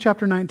is Luke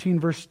chapter 19,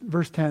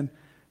 verse 10.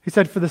 He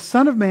said, "For the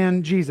Son of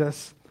Man,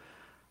 Jesus,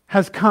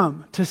 has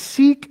come to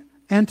seek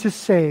and to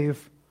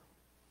save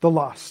the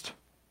lost,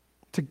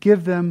 to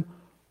give them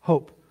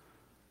hope."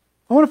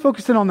 I want to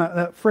focus in on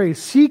that phrase,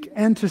 seek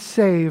and to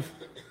save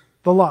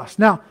the lost.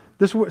 Now,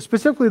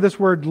 specifically this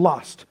word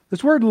lost.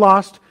 This word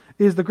lost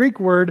is the Greek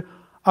word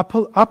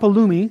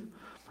apolumi,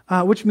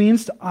 which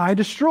means I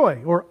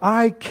destroy, or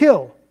I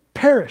kill,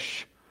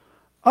 perish,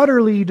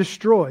 utterly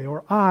destroy,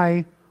 or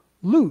I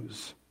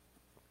lose.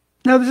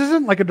 Now, this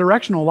isn't like a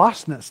directional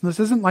lostness. This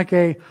isn't like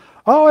I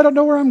don't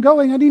know where I'm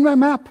going. I need my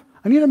map.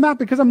 I need a map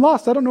because I'm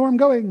lost. I don't know where I'm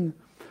going.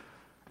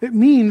 It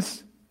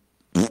means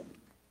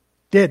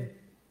dead.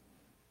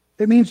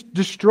 It means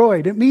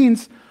destroyed. It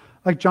means,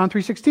 like John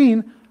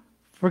 3:16,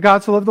 for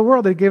God so loved the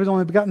world that He gave His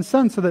only begotten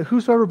Son, so that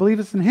whosoever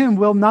believeth in Him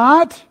will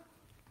not,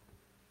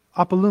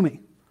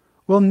 apolumi,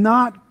 will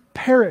not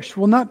perish,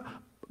 will not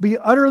be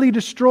utterly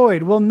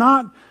destroyed, will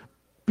not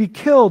be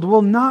killed,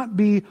 will not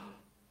be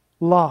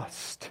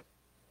lost.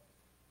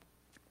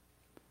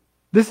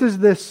 This is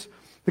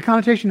the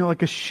connotation,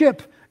 like a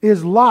ship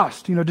is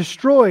lost,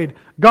 destroyed,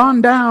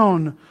 gone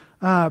down,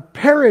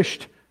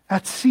 perished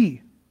at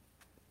sea.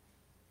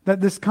 That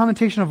this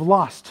connotation of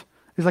lost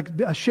is like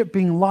a ship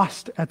being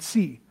lost at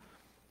sea,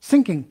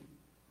 sinking,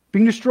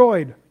 being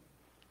destroyed.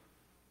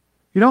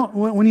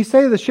 When you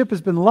say the ship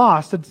has been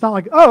lost, it's not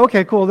like, oh,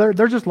 okay, cool, they're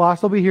just lost.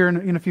 They'll be here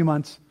in a few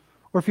months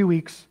or a few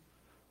weeks.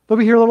 They'll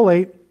be here a little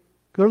late.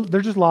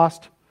 They're just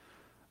lost.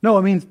 No,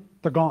 it means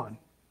they're gone.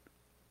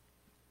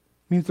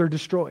 It means they're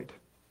destroyed.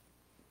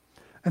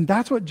 And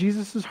that's what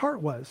Jesus' heart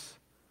was.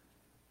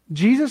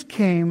 Jesus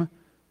came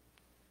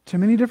to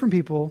many different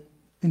people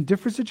in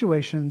different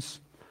situations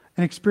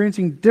and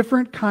experiencing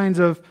different kinds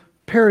of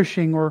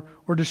perishing or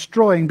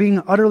destroying,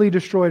 being utterly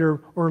destroyed or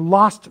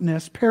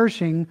lostness,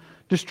 perishing,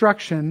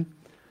 destruction,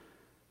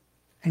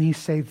 and He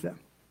saved them.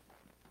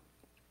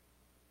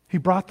 He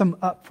brought them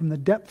up from the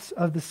depths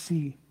of the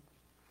sea.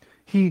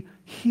 He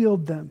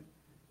healed them.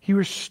 He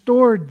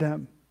restored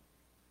them.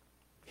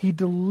 He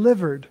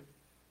delivered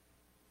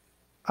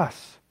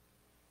us.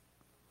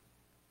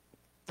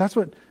 That's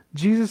what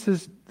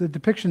the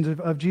depictions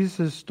of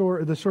Jesus'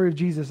 story, the story of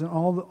Jesus, and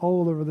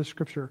all over the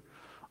Scripture,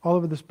 all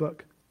over this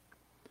book.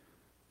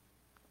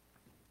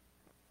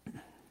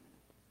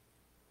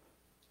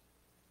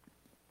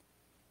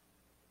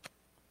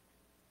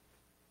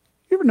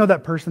 You ever know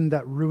that person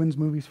that ruins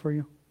movies for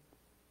you?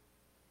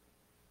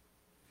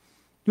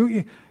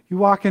 You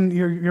walk in,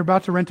 you're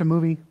about to rent a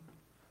movie,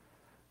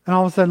 and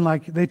all of a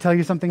sudden, they tell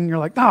you something, and you're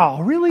like,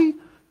 "Oh, really?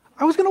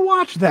 I was going to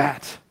watch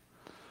that."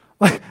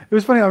 It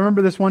was funny. I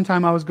remember this one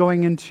time I was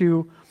going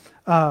into,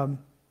 I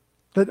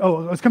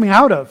was coming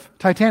out of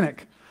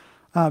Titanic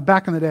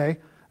back in the day.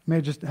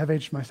 May just have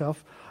aged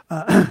myself,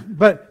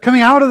 but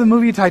coming out of the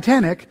movie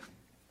Titanic,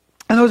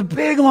 and there was a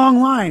big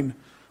long line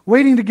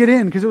waiting to get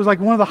in because it was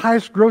like one of the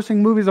highest grossing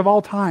movies of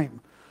all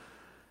time.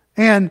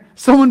 And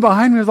someone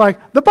behind me was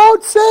like, "The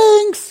boat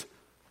sinks!"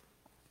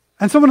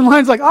 And someone in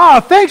line's like,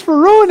 "Thanks for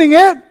ruining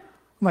it." I'm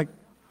like,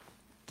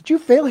 "Did you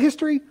fail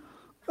history?"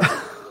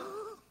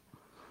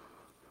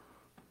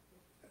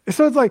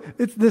 So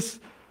it's this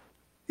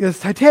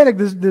Titanic,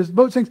 this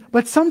boat sinks.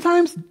 But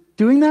sometimes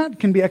doing that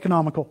can be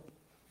economical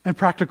and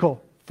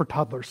practical for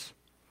toddlers.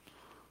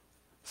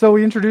 So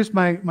we introduced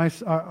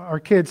our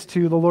kids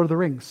to the Lord of the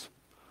Rings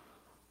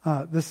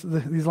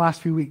these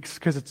last few weeks,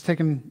 because it's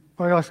taken,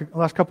 the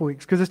last couple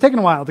weeks, because it's taken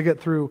a while to get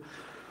through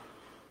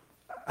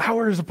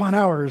hours upon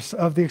hours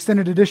of the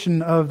extended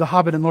edition of The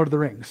Hobbit and Lord of the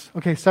Rings.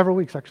 Okay, several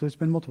weeks actually. It's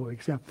been multiple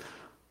weeks, yeah.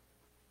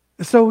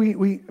 So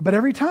but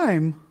every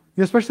time,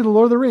 especially the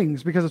Lord of the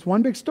Rings, because it's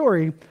one big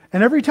story,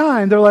 and every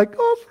time they're like,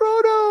 "Oh,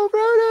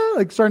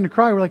 Frodo," starting to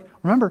cry. We're like,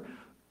 "Remember,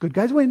 good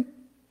guys win,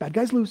 bad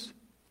guys lose."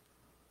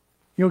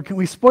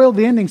 We spoiled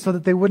the ending so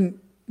that they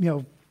wouldn't,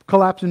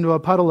 collapse into a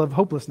puddle of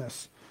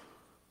hopelessness,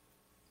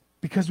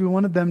 because we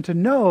wanted them to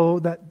know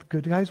that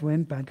good guys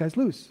win, bad guys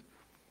lose.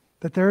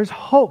 that there is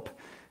hope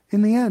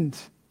in the end,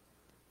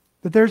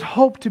 that there's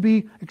hope to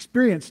be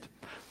experienced.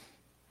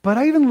 But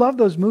I even love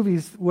those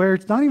movies where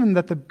it's not even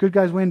that the good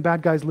guys win,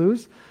 bad guys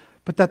lose,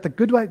 but that the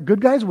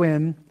good guys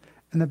win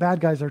and the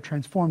bad guys are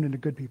transformed into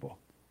good people.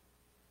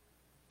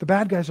 The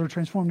bad guys are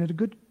transformed into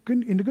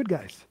good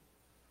guys.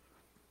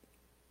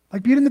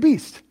 Like Beauty and the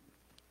Beast.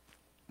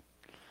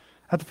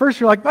 At the first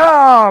you're like,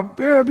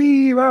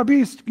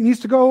 Beast needs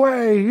to go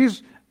away.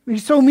 He's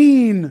so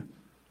mean.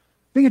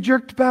 Being a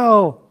jerk to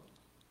Belle.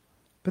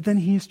 But then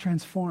he's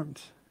transformed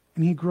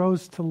and he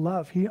grows to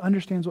love. He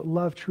understands what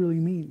love truly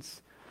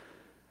means.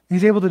 And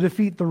he's able to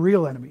defeat the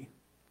real enemy.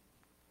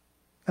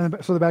 And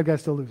so the bad guy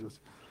still loses.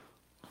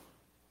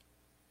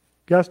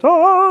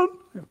 Gaston!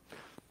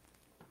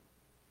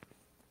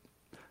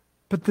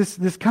 But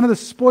this kind of the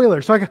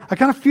spoiler. So I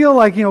kind of feel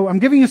like, I'm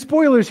giving you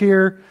spoilers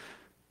here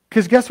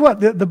because guess what?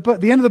 The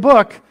end of the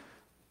book,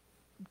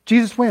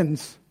 Jesus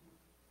wins.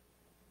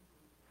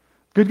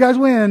 Good guys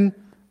win.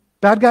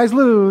 Bad guys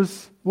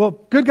lose. Well,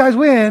 good guys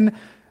win.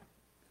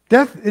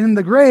 Death and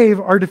the grave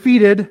are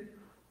defeated.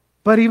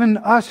 But even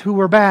us who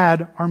were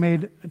bad are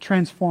made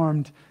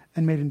transformed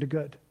and made into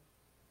good.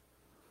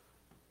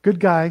 The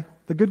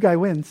good guy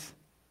wins.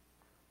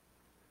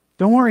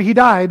 Don't worry, he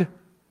died.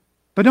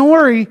 But don't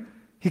worry,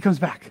 he comes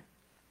back.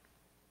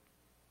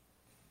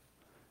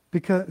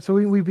 So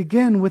we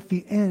begin with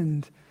the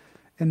end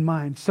in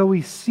mind. So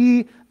we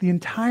see the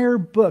entire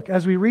book,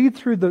 as we read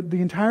through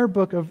the entire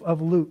book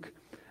of Luke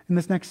in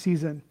this next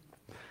season,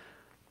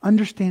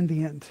 understand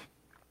the end.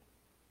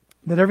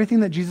 That everything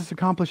that Jesus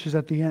accomplishes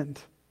at the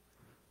end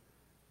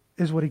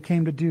is what he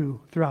came to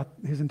do throughout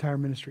his entire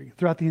ministry,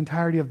 throughout the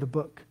entirety of the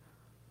book.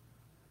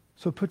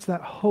 So it puts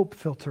that hope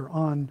filter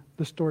on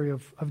the story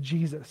of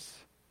Jesus.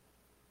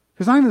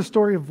 It's not even the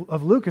story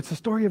of Luke, it's the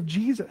story of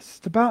Jesus.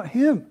 It's about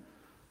him.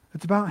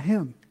 It's about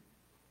him.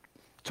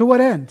 To what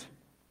end?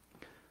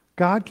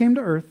 God came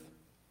to earth,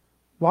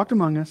 walked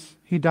among us,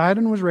 he died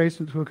and was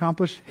raised to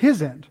accomplish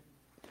his end.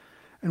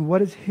 And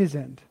what is his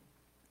end?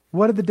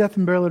 What did the death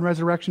and burial and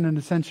resurrection and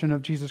ascension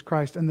of Jesus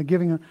Christ and the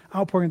giving and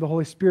outpouring of the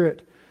Holy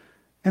Spirit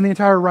and the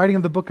entire writing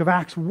of the book of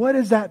Acts, what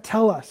does that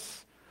tell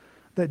us?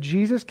 That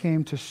Jesus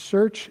came to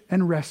search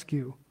and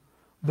rescue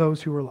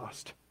those who were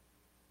lost,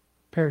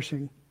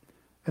 perishing,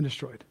 and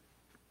destroyed.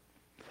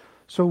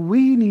 So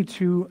we need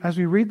to, as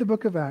we read the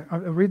book of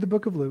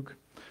Luke,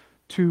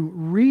 to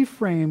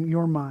reframe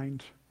your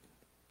mind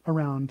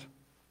around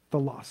the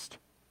lost.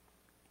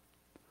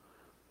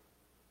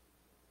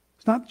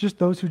 It's not just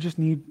those who just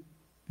need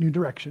new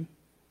direction.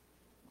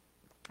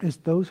 It's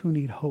those who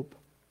need hope.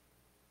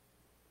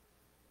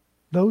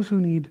 Those who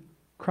need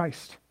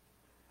Christ.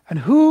 And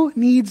who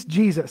needs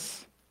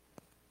Jesus?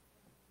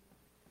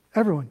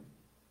 Everyone.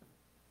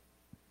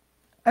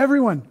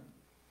 Everyone.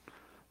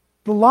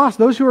 The lost,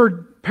 those who are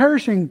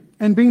perishing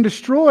and being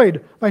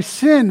destroyed by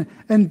sin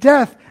and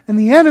death and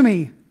the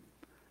enemy.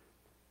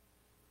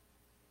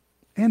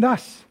 And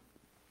us.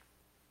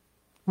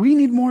 We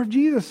need more of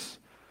Jesus.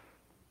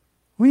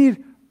 We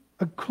need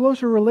a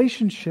closer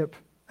relationship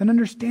and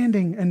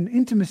understanding and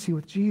intimacy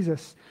with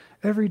Jesus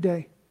every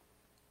day.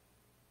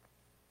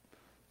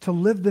 To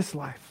live this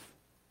life.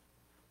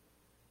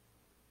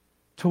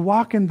 To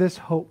walk in this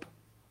hope.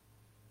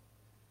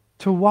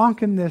 To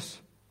walk in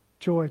this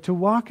joy. To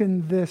walk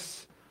in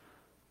this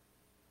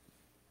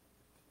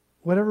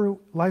whatever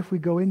life we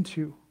go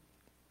into.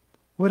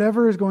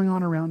 Whatever is going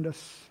on around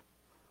us.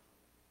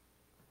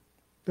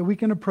 That we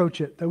can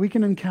approach it. That we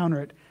can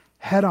encounter it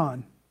head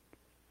on.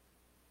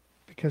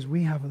 Because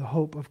we have the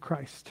hope of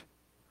Christ.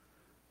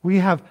 We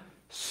have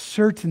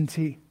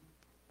certainty.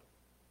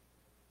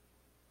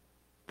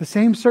 The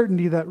same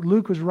certainty that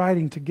Luke was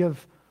writing to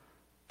give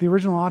the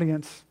original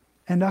audience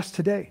and us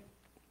today.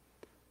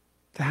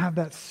 To have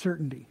that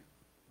certainty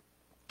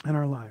in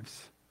our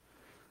lives.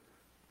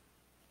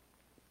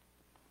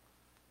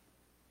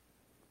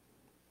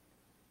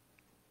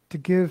 To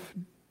give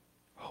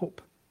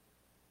hope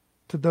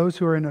to those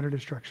who are in utter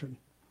destruction.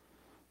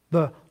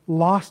 The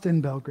lost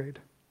in Belgrade.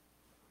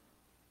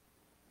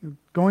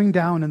 Going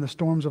down in the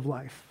storms of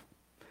life.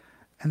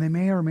 And they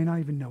may or may not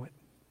even know it.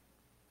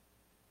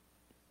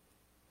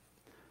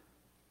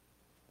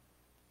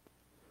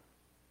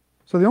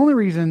 So the only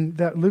reason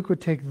that Luke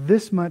would take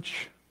this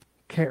much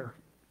care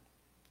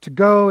to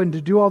go and to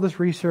do all this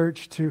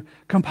research, to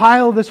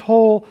compile this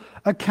whole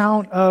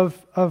account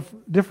of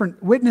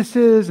different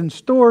witnesses and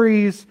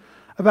stories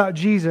about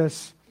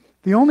Jesus,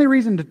 the only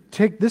reason to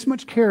take this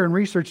much care and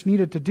research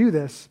needed to do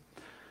this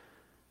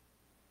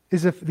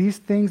is if these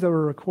things that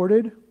were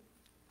recorded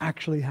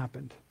actually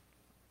happened.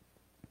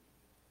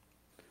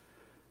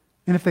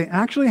 And if they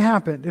actually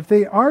happened, if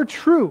they are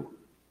true,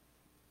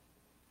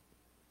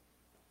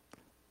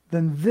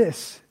 then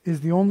this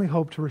is the only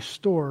hope to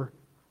restore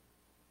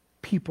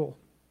people.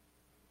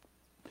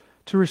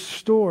 To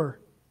restore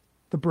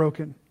the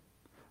broken.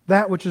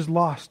 That which is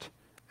lost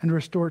and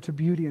restore it to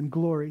beauty and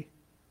glory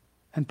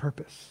and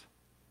purpose.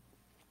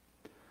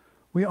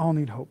 We all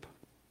need hope.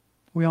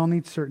 We all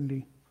need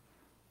certainty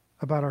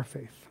about our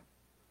faith.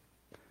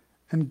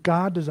 And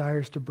God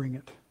desires to bring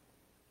it.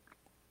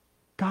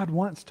 God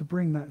wants to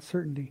bring that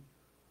certainty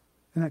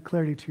and that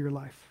clarity to your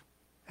life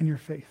and your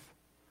faith.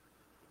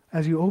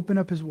 As you open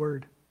up His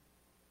Word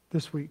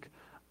this week,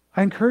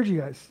 I encourage you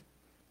guys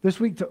this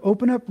week to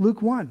open up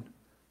Luke 1.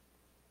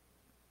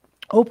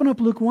 Open up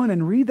Luke 1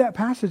 and read that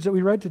passage that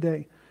we read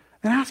today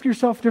and ask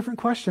yourself different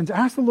questions.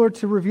 Ask the Lord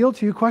to reveal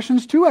to you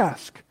questions to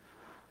ask.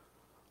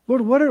 Lord,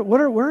 where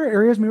are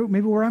areas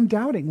maybe where I'm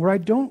doubting, where I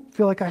don't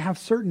feel like I have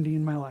certainty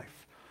in my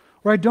life,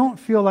 where I don't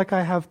feel like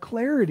I have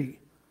clarity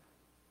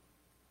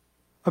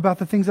about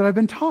the things that I've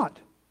been taught?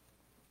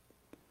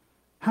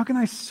 How can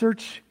I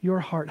search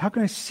your heart? How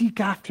can I seek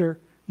after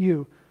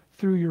you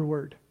through your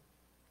word,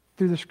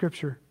 through the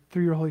Scripture,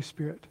 through your Holy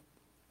Spirit?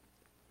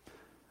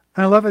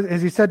 And I love it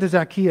as he said to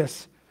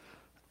Zacchaeus.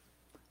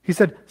 He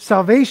said,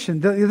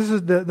 salvation, this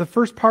is the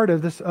first part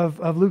of this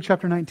of Luke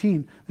chapter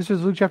 19. This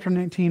is Luke chapter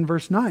 19,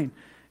 verse 9.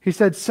 He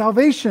said,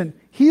 salvation,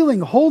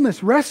 healing,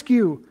 wholeness,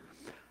 rescue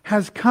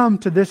has come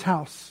to this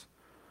house.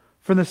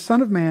 For the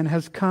Son of Man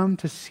has come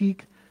to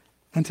seek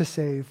and to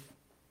save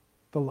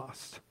the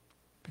lost.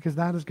 Because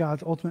that is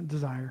God's ultimate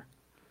desire,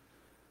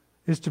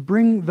 is to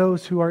bring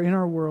those who are in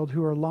our world,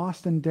 who are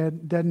lost and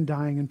dead and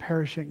dying and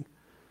perishing,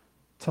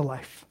 to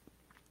life.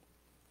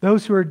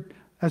 Those who are,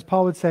 as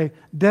Paul would say,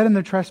 dead in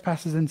their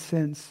trespasses and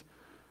sins.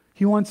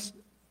 He wants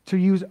to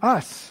use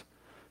us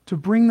to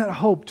bring that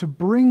hope, to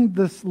bring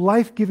this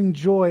life-giving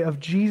joy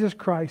of Jesus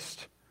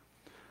Christ,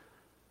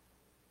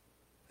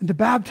 and to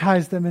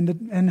baptize them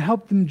and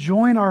help them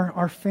join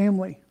our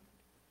family,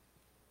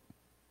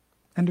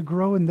 and to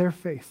grow in their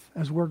faith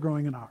as we're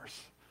growing in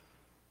ours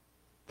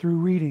through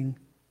reading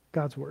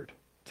God's Word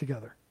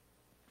together.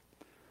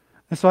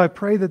 And so I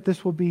pray that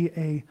this will be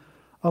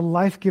a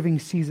life-giving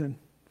season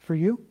for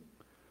you,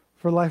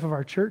 for the life of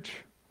our church,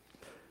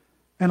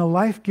 and a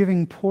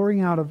life-giving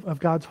pouring out of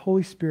God's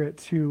Holy Spirit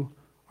to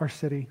our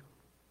city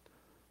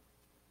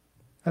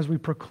as we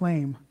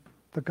proclaim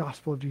the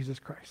gospel of Jesus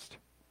Christ.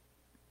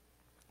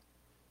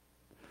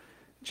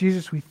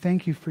 Jesus, we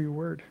thank you for your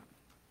word.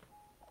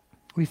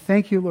 We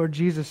thank you, Lord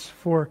Jesus,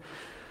 for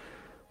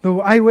the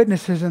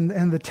eyewitnesses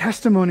and the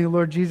testimony,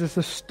 Lord Jesus,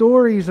 the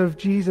stories of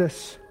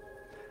Jesus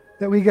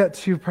that we get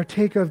to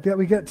partake of, that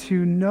we get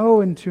to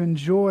know and to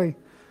enjoy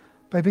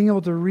by being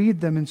able to read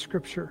them in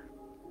Scripture.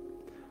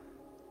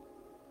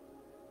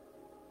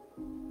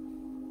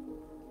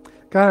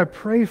 God, I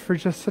pray for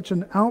just such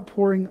an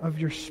outpouring of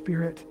your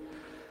Spirit,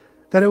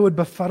 that it would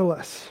befuddle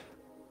us,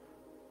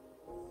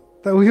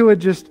 that we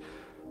would just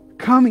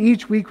come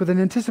each week with an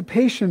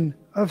anticipation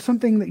of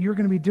something that you're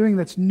going to be doing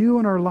that's new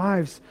in our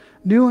lives,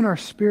 new in our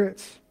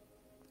spirits,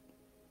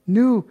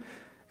 new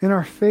in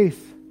our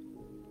faith.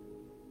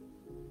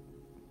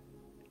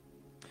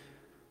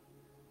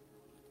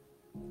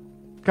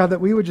 God, that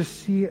we would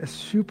just see a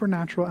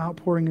supernatural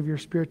outpouring of your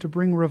Spirit to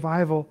bring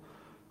revival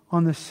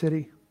on this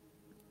city.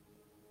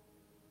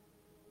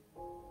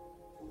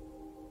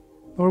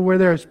 Lord, where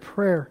there is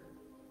prayer,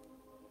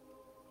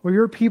 where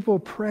your people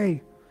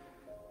pray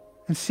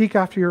and seek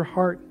after your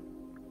heart.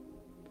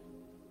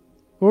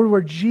 Lord,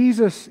 where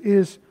Jesus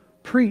is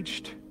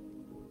preached.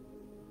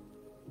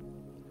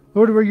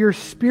 Lord, where your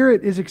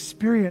Spirit is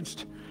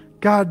experienced.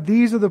 God,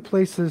 these are the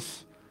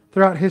places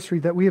throughout history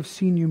that we have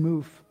seen you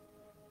move.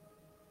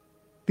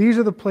 These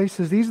are the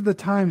places, these are the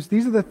times,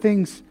 these are the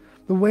things,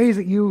 the ways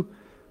that you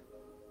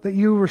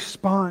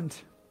respond.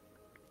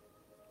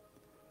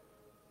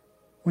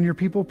 When your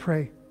people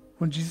pray,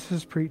 when Jesus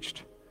is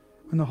preached,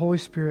 when the Holy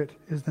Spirit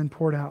is then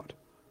poured out.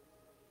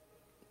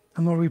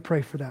 And Lord, we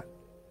pray for that.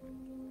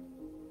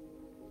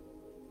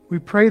 We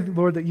pray,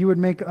 Lord, that you would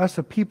make us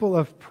a people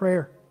of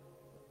prayer.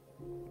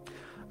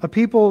 A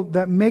people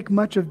that make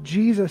much of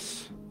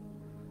Jesus.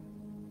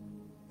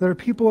 That are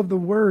people of the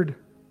Word.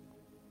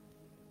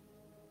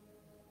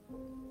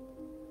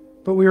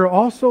 But we are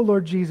also,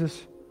 Lord Jesus,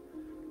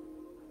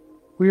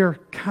 we are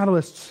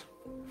catalysts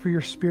for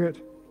your Spirit.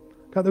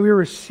 God, that we are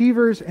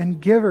receivers and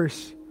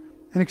givers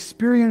and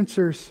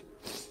experiencers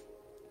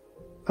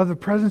of the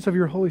presence of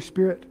your Holy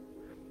Spirit.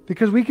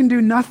 Because we can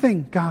do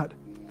nothing, God,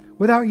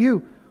 without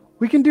you.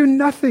 We can do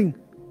nothing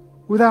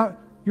without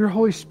your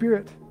Holy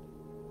Spirit.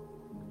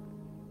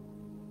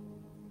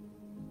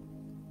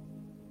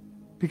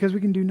 Because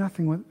we can do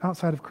nothing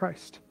outside of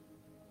Christ.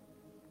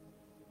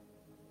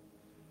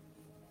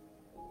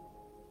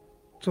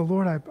 So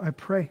Lord, I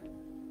pray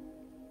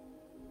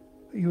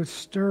that you would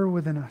stir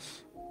within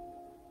us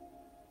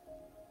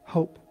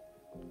hope.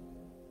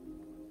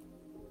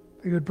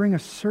 That you would bring a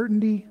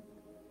certainty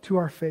to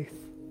our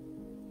faith.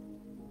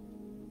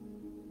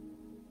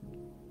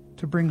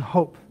 To bring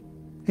hope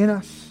in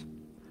us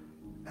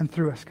and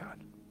through us,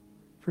 God.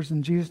 First,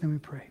 in Jesus' name we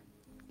pray.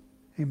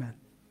 Amen.